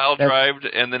gets pile drived,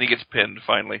 and then he gets pinned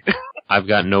finally. I've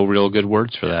got no real good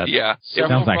words for that. Yeah,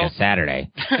 sounds like a Saturday.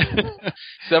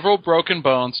 Several broken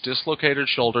bones, dislocated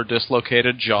shoulder,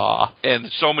 dislocated jaw,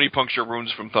 and so many puncture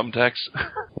wounds from thumbtacks.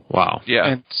 Wow. Yeah.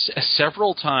 And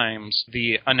several times,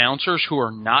 the announcers who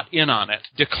are not in on it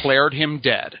declared him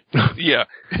dead. Yeah.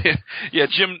 Yeah,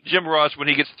 Jim Ross, when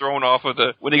he gets thrown off of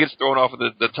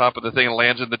the top of the thing and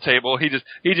lands in the table, he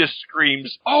just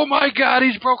screams, "Oh my God,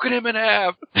 he's broken him in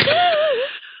half."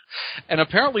 And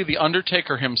apparently the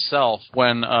Undertaker himself,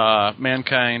 when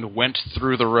Mankind went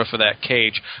through the roof of that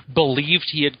cage, believed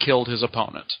he had killed his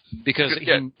opponent. Because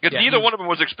neither one of them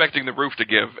was expecting the roof to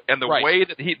give. And the Right.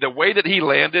 way that he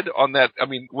landed on that, I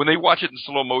mean, when they watch it in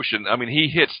slow motion, I mean, he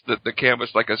hits the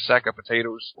canvas like a sack of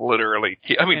potatoes, literally.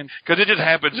 Because it just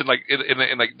happens in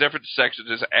like different sections.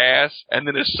 His ass, and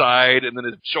then his side, and then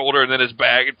his shoulder, and then his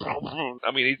back.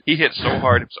 I mean, he hit so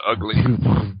hard, it's ugly.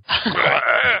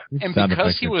 And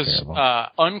because he was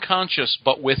unconscious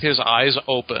but with his eyes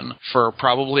open for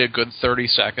probably a good 30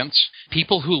 seconds,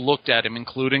 people who looked at him,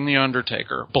 including The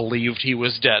Undertaker, believed he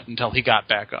was dead until he got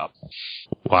back up.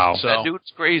 Wow. So, that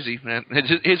dude's crazy, man.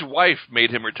 His wife made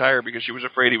him retire because she was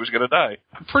afraid he was going to die.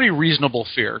 a pretty reasonable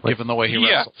fear, given the way he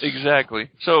wrestled. Yeah, exactly.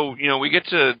 So, we get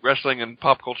to wrestling and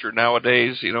pop culture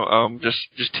nowadays,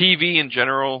 just TV in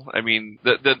general. I mean,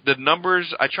 the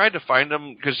numbers, I tried to find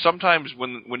them, because sometimes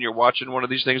when you're watching one of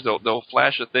these things, they'll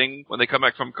flash a thing when they come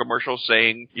back from commercials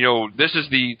saying, this is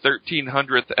the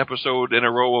 1300th episode in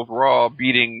a row of Raw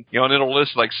beating, and it'll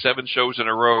list like 7 shows in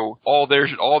a row. All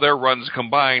their runs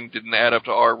combined didn't add up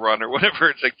to our run or whatever.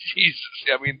 It's like, Jesus.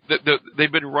 I mean,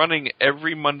 they've been running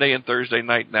every Monday and Thursday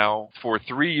night now for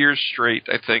 3 years straight,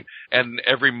 I think, and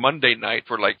every Monday night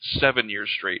for like 7 years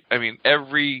straight. I mean,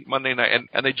 every Monday night,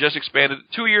 and they just expanded.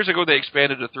 2 years ago, they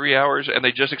expanded to 3 hours, and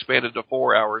they just expanded to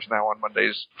 4 hours now on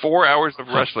Mondays. 4 hours of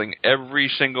wrestling every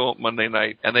single Monday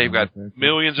night, and they've got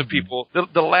millions of people.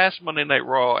 The last Monday Night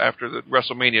Raw after the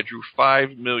WrestleMania drew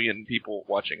 5 million people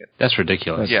watching it. That's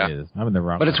ridiculous. Yeah. I'm in the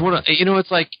wrong. But it's one of,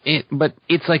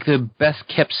 it's like the best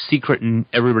kept secret and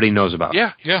everybody knows about.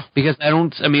 Yeah. Because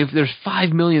if there's 5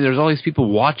 million, there's all these people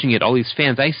watching it, all these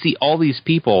fans. I see all these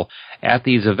people at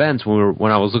these events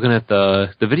when I was looking at the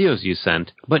videos you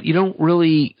sent, but you don't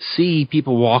really see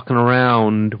people walking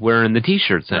around wearing the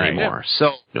T-shirts anymore.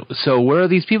 Yeah. So where are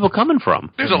these people coming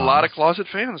from? There's a lot of closet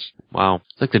fans. Wow.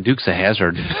 It's like the Dukes of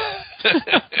Hazzard.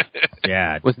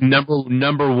 Yeah. With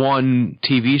number one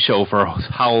TV show for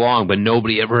how long, but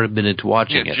nobody ever had been into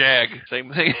watching it. Jag,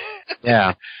 same thing.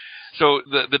 Yeah. So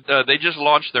they just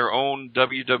launched their own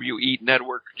WWE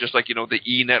network, just like, the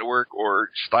E Network or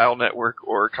Style Network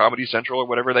or Comedy Central or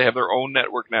whatever. They have their own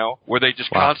network now where they just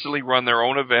constantly run their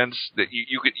own events that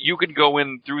you can go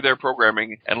in through their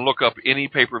programming and look up any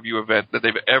pay-per-view event that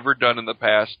they've ever done in the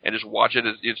past and just watch it.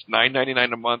 It's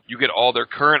 $9.99 a month. You get all their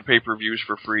current pay-per-views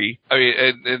for free. I mean,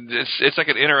 and it's like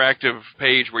an interactive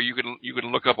page where you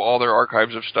can look up all their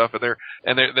archives of stuff,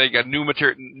 and they got new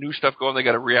material, new stuff going. They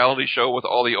got a reality show with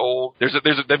all the old.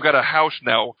 They've got a house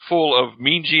now full of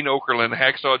Mean Gene Okerlund,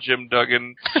 Hacksaw Jim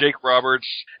Duggan, Jake Roberts,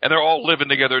 and they're all living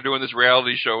together doing this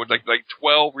reality show. Like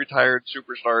 12 retired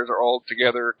superstars are all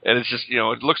together, and it's just,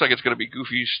 it looks like it's going to be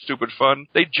goofy, stupid fun.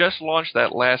 They just launched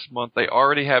that last month. They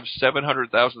already have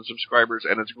 700,000 subscribers,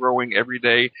 and it's growing every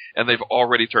day, and they've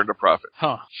already turned a profit.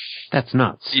 Huh. That's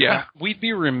nuts. Yeah. We'd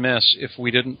be remiss if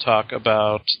we didn't talk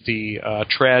about the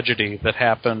tragedy that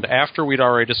happened after we'd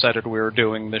already decided we were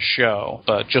doing this show,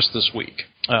 but just this week.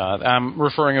 I'm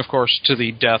referring, of course, to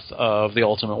the death of the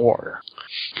Ultimate Warrior.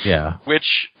 Yeah.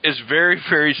 Which is very,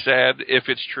 very sad if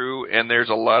it's true, and there's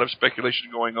a lot of speculation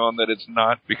going on that it's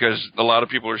not, because a lot of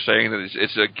people are saying that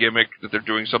it's a gimmick, that they're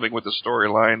doing something with the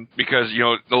storyline, because,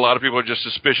 a lot of people are just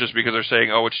suspicious because they're saying,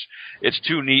 oh, it's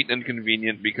too neat and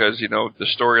convenient because, the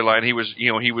storyline, he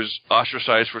was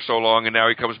ostracized for so long, and now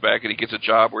he comes back and he gets a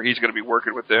job where he's going to be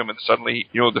working with them, and suddenly,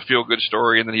 the feel-good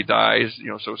story, and then he dies,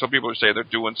 so some people are saying they're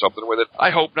doing something with it.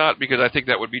 I hope not, because I think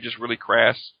that would be just really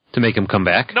crass. To make him come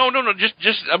back? No,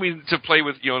 just to play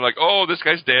with, like, oh, this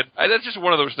guy's dead. That's just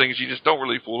one of those things you just don't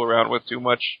really fool around with too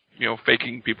much,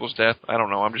 faking people's death. I don't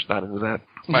know, I'm just not into that.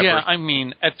 I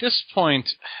mean, at this point,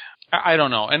 I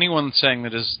don't know. Anyone saying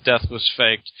that his death was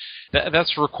faked,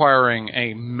 that's requiring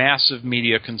a massive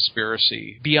media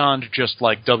conspiracy beyond just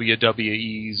like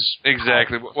WWE's.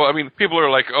 Exactly. Well, I mean, people are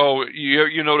like, oh,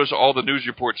 you notice all the news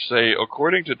reports say,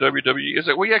 according to WWE. Is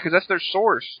it? Well, yeah, because that's their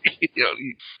source.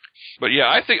 But yeah,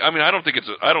 I don't think it's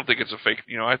a fake.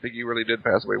 I think he really did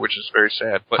pass away, which is very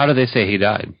sad. But how did they say he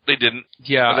died? They didn't.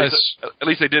 Yeah, at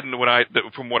least they didn't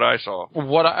from what I saw.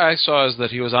 What I saw is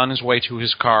that he was on his way to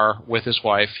his car with his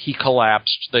wife. He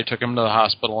collapsed. They took him to the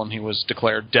hospital, and he was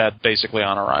declared dead basically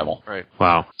on arrival. Right.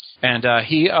 Wow. And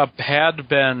he had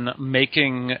been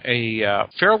making a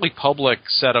fairly public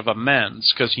set of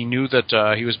amends because he knew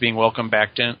that he was being welcomed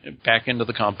back into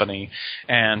the company.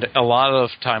 And a lot of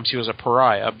times he was a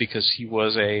pariah because he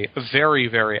was a very,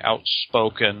 very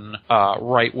outspoken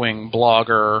right-wing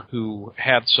blogger who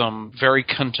had some very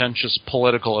contentious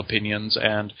political opinions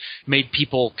and made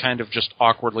people kind of just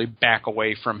awkwardly back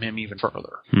away from him even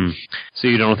further. So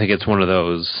you don't think it's one of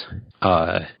those,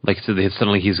 like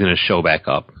suddenly he's going to show back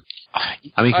up?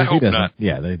 I mean, I hope not.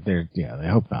 Yeah, they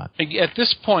hope not. At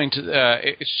this point,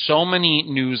 so many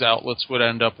news outlets would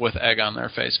end up with egg on their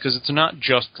face because it's not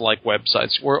just like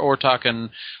websites. We're talking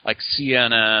like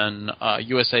CNN,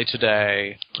 USA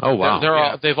Today. Oh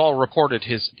wow! They've all reported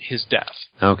his death.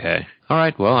 Okay. All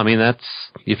right. Well, I mean,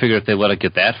 you figure if they let it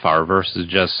get that far versus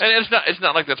just. And it's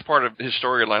not like that's part of his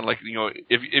storyline. Like, you know,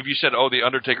 if you said, oh, the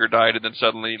Undertaker died, and then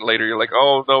suddenly later you're like,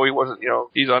 oh no, he wasn't. You know,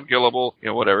 he's unkillable. You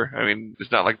know, whatever. I mean, it's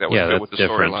not like that was fit with the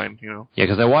storyline. You know. Yeah,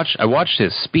 because I watched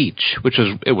his speech, which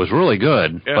was really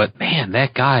good. Yeah. But man,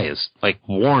 that guy is like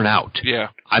worn out. Yeah.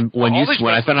 When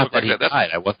I found out that he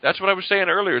died, that's what I was saying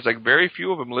earlier. It's like very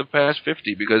few of them live past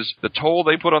 50 because the toll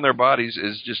they put on their bodies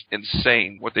is just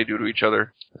insane. What they do to each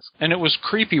other. And it was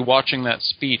creepy watching that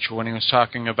speech when he was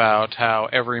talking about how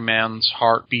every man's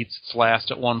heart beats its last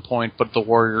at one point, but the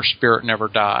warrior spirit never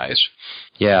dies.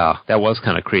 Yeah, that was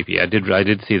kind of creepy. I did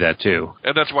see that too.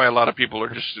 And that's why a lot of people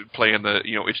are just playing the,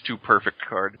 you know, it's too perfect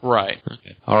card. Right.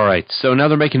 Okay. All right. So now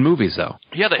they're making movies, though.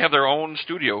 Yeah, they have their own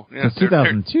studio. Yeah, it's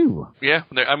 2002. Yeah,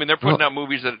 they're putting out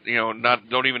movies that, you know,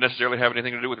 don't even necessarily have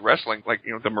anything to do with wrestling. Like,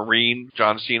 you know, The Marine,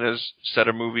 John Cena's set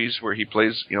of movies where he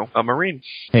plays, you know, a Marine.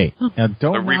 Hey, now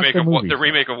don't the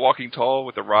remake of Walking Tall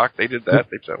with The Rock. They did that.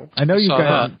 I know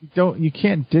you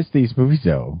can't diss these movies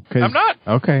though. I'm not.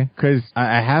 Okay, because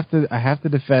I have to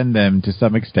defend them to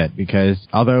some extent because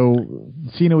although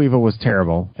See No Evil was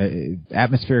terrible,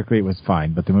 atmospherically it was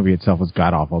fine, but the movie itself was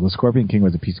god awful. The Scorpion King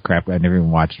was a piece of crap I never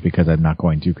even watched because I'm not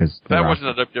going to because that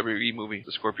wasn't a WWE movie,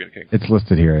 The Scorpion King. It's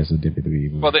listed here as a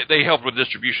WWE movie. Well, they helped with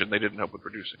distribution. They didn't help with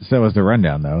producing. So was The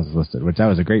Rundown though. It was listed, which that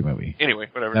was a great movie. Anyway,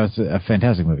 whatever. That was a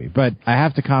fantastic movie. But I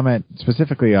have to comment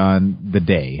specifically on The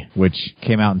Day, which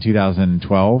came out in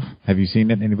 2012. Have you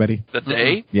seen it, anybody? The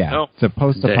Day? Yeah. No. It's a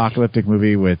post-apocalyptic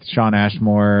movie with Shawn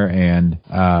Ashmore and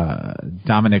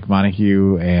Dominic Monaghy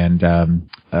and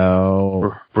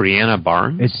Brianna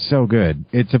Barnes. It's so good.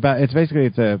 It's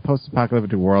a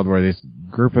post-apocalyptic world where this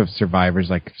group of survivors,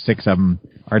 like 6 of them,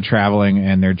 are traveling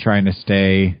and they're trying to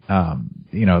stay.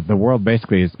 The world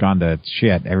basically has gone to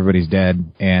shit. Everybody's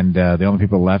dead, and the only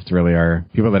people left really are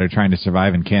people that are trying to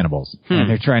survive and cannibals. And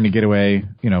they're trying to get away,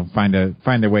 find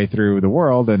their way through the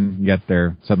world, and yet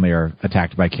they're suddenly are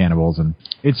attacked by cannibals. And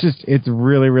it's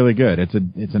really, really good.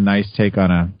 It's a nice take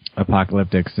on a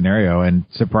apocalyptic scenario, and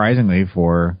surprisingly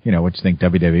for, what you think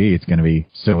WWE, it's going to be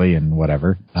silly and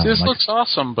whatever. This looks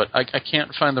awesome, but I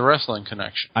can't find the wrestling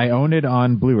connection. I own it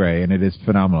on Blu-ray, and it is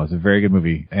phenomenal. It's a very good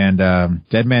movie. And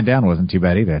Dead Man Down wasn't too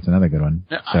bad either. It's another good one.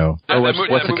 Yeah. So what's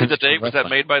The Day? Was that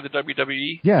made by the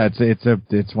WWE? Yeah,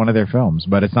 it's one of their films,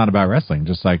 but it's not about wrestling,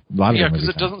 just like a lot of their movies.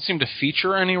 Yeah, because it doesn't seem to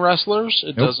feature any wrestlers.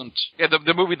 It doesn't. Yeah,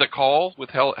 the movie The Call with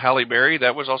Halle Berry,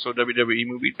 that was also a WWE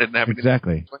movie. Didn't have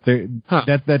exactly.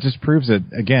 That just proves it.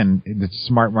 Again, it's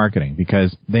smart marketing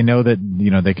because they know that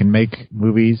they can make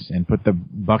movies and put the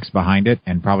bucks behind it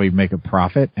and probably make a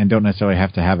profit, and don't necessarily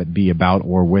have to have it be about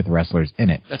or with wrestlers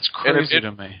in it. That's crazy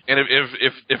to me. And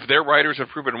if their writers have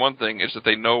proven one thing, is that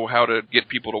they know how to get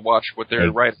people to watch what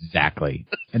they're writing. Exactly.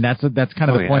 And that's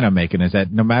kind of the point I'm making, is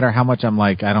that no matter how much I'm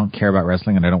like, I don't care about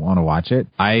wrestling and I don't want to watch it,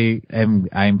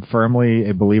 I'm firmly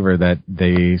a believer that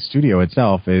the studio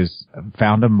itself is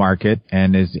found a market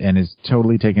and is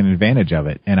totally taking advantage of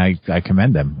it. And I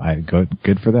commend them.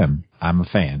 Good for them. I'm a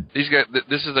fan. These guys,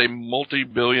 this is a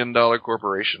multi-billion-dollar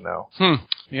corporation now.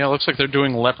 Yeah, it looks like they're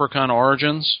doing Leprechaun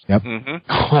Origins. Yep.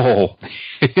 Mm-hmm. Oh.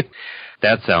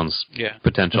 That sounds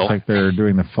potential. Looks like they're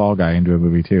doing the Fall Guy into a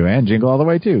movie too, and Jingle All the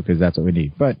Way too, because that's what we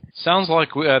need. But sounds like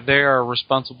they are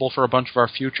responsible for a bunch of our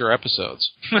future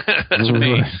episodes. That's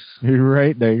me. You're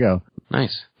right. There you go.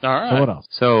 Nice. All right. So what else?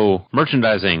 So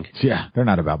merchandising. Yeah, they're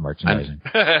not about merchandising.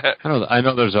 I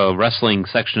know there's a wrestling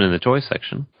section in the toy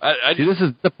section. See, this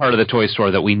is the part of the toy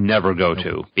store that we never go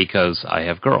to because I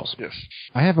have girls. Yes.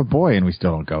 I have a boy, and we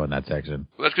still don't go in that section.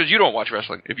 Well, that's because you don't watch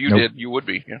wrestling. If you did, you would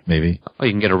be. Yeah. Maybe. Oh,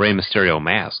 you can get a Rey Mysterio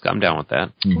mask. I'm down with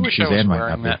that. I wish I was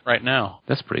wearing that right now.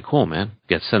 That's pretty cool, man.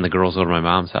 Get to send the girls over to my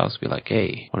mom's house. Be like,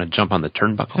 hey, want to jump on the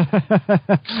turnbuckle?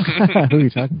 Who are you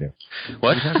talking to?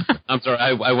 What? I'm sorry.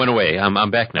 I went away.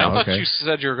 I'm back back I now. thought okay. you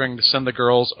said you were going to send the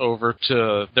girls over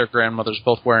to their grandmothers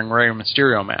both wearing Rey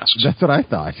Mysterio masks. That's what I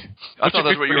thought. I thought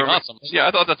that's what you pretty were. awesome. Yeah,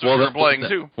 I thought that's what you were playing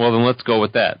too. Well, then let's go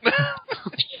with that.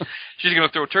 She's gonna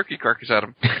throw a turkey carcass at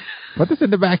him. Put this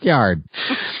in the backyard.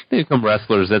 They become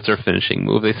wrestlers. That's their finishing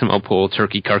move. They somehow pull a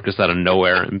turkey carcass out of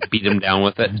nowhere and beat him down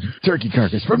with it. Turkey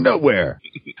carcass from nowhere.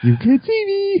 You can't see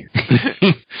me.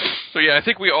 So yeah, I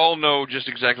think we all know just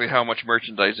exactly how much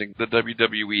merchandising the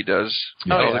WWE does.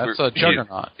 Oh, I don't yeah, think that's we're- a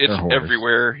juggernaut. It's They're whores.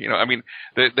 everywhere. You know, I mean,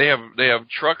 they have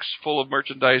trucks full of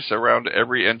merchandise around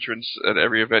every entrance at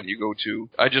every event you go to.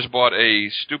 I just bought a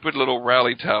stupid little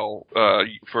rally towel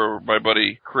for my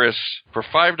buddy Chris for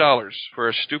 $5 for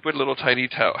a stupid little tiny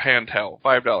hand towel.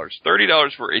 $5.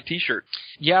 $30 for a T-shirt.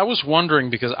 Yeah, I was wondering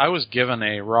because I was given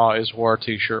a Raw is War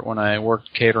T-shirt when I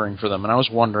worked catering for them, and I was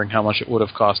wondering how much it would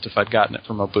have cost if I'd gotten it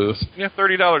from a booth. Yeah,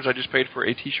 $30 I just paid for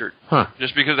a T-shirt. Huh.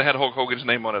 Just because it had Hulk Hogan's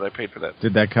name on it, I paid for that.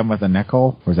 Did that come with a neck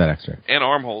hole, or was that extra? And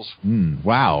armholes.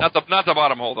 Wow. Not the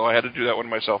bottom hole though. I had to do that one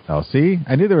myself. Oh, see?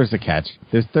 I knew there was a catch.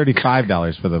 There's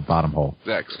 $35 for the bottom hole.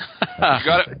 Exactly.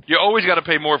 You always got to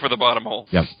pay more for the bottom hole.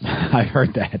 Yep. I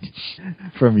heard that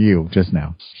from you just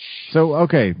now. So,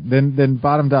 okay, then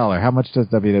bottom dollar. How much does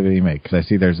WWE make? Because I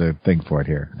see there's a thing for it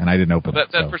here, and I didn't open That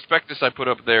it. So. prospectus I put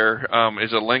up there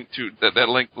is a link to that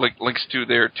links to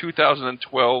their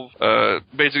 2012.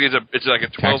 Basically, it's like a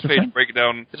 12-page return?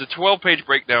 breakdown. It's a 12-page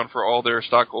breakdown for all their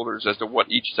stockholders as to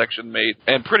what each section made,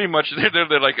 and pretty much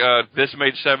they're like this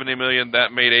made $70 million,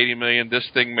 that made $80 million, this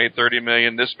thing made $30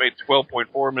 million, this made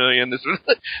 $12.4 million. This was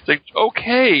it's like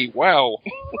okay, wow.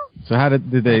 So how did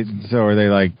they? So are they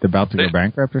like about to go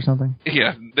bankrupt or something?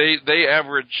 Yeah, they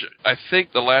average. I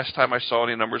think the last time I saw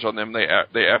any numbers on them, they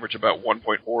average about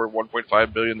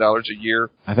 1.5 billion dollars a year.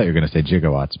 I thought you were going to say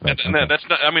gigawatts, but And okay. that's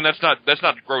not. I mean, that's not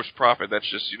gross profit. That's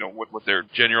just what their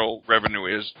general revenue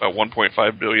is. About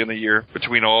 1.5 billion a year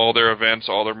between all their events,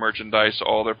 all their merchandise,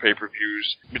 all their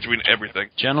pay-per-views, between everything.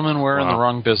 Gentlemen, we're in the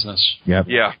wrong business. Yep.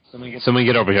 Yeah. Somebody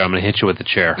get over here. I'm going to hit you with the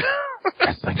chair.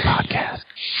 Wrestling podcast.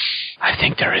 I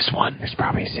think there is one. There's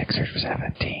probably 6 or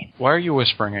 17. Why are you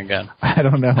whispering again? I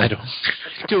don't know. I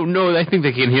don't know. I think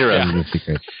they can hear us. It's a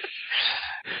secret.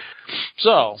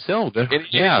 So, Still, Any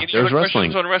there's other wrestling.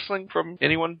 questions on wrestling from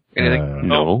anyone? Anything?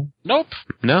 No. nope.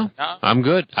 No, I'm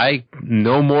good. I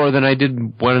know more than I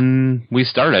did when we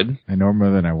started. I know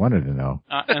more than I wanted to know.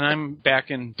 And I'm back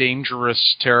in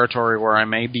dangerous territory where I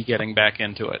may be getting back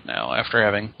into it now after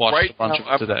having watched a bunch of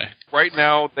it today. Right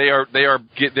now, they're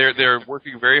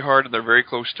working very hard and they're very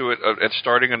close to it at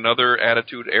starting another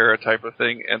Attitude Era type of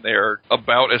thing, and they are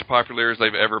about as popular as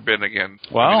they've ever been again.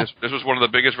 Wow. I mean, this was one of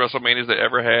the biggest WrestleManias they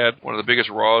ever had, one of the biggest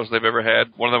Raws they've ever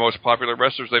had, one of the most popular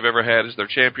wrestlers they've ever had is their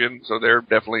champion, so they're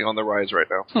definitely on the rise right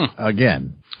now.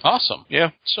 Again. Awesome.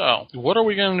 Yeah. So, what are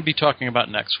we going to be talking about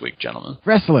next week, gentlemen?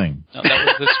 Wrestling. No, that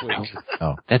was this week.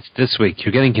 Oh. That's this week.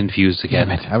 You're getting confused again.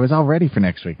 Damn it. I was all ready for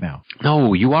next week now.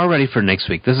 No, you are ready for next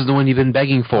week. This is the one you've been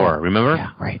begging for, remember?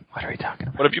 Yeah, right. What are we talking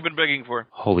about? What have you been begging for?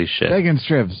 Holy shit. Megan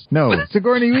Strips. No,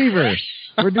 Sigourney Weaver.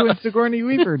 We're doing Sigourney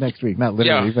Weaver next week. Not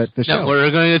literally, but the show. No, we're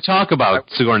going to talk about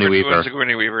Sigourney We're doing Weaver.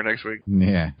 Sigourney Weaver next week.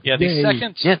 Yeah. Yeah, Yay.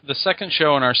 the second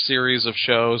show in our series of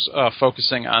shows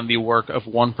focusing on the work of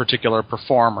one particular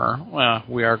performer,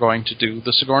 we are going to do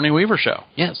the Sigourney Weaver show.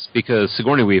 Yes, because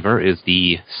Sigourney Weaver is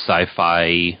the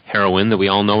sci-fi heroine that we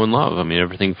all know and love. I mean,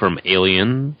 everything from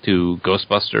Alien to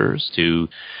Ghostbusters to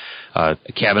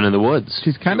Cabin in the Woods.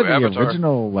 She's kind of the Avatar.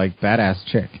 original, like, badass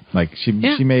chick. Like, she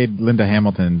made Linda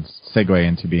Hamilton's segue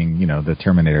into being, the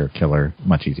Terminator killer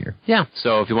much easier. Yeah,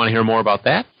 so if you want to hear more about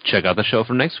that, check out the show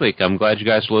from next week. I'm glad you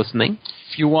guys are listening.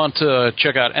 If you want to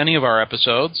check out any of our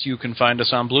episodes, you can find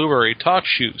us on Blueberry,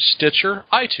 TalkShoe, Stitcher,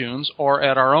 iTunes, or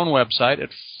at our own website at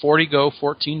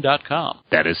 40go14.com.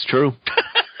 That is true.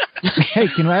 Hey,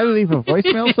 can I leave a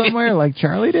voicemail somewhere like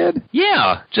Charlie did?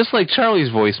 Yeah, just like Charlie's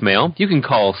voicemail, you can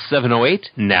call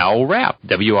 708-NOW-RAP,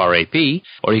 W-R-A-P,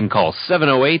 or you can call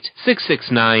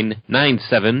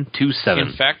 708-669-9727.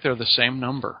 In fact, they're the same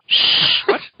number.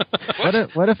 What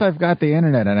if I've got the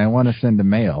internet and I want to send a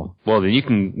mail? Well, then you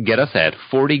can get us at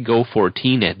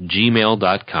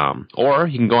 40go14@gmail.com. Or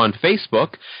you can go on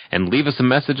Facebook and leave us a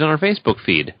message on our Facebook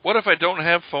feed. What if I don't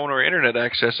have phone or internet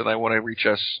access and I want to reach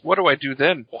us? What do I do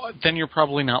then? Well, then you're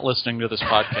probably not listening to this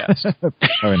podcast.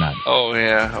 Or not. Oh,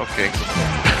 yeah, okay.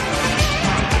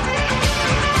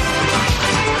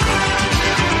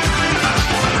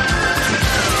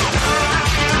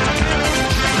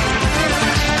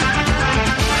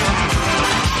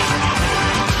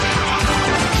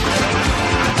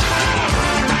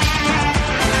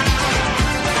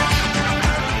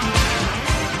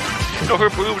 Her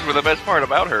boobs were the best part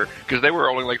about her because they were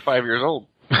only like 5 years old.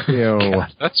 Ew.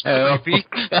 That's Oh. creepy.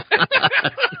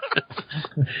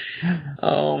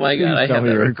 Oh my god, I Please tell have me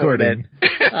that you're recorded.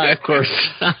 Of course.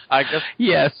 I guess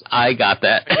Yes, I got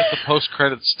that. the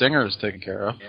post-credit stinger is taken care of.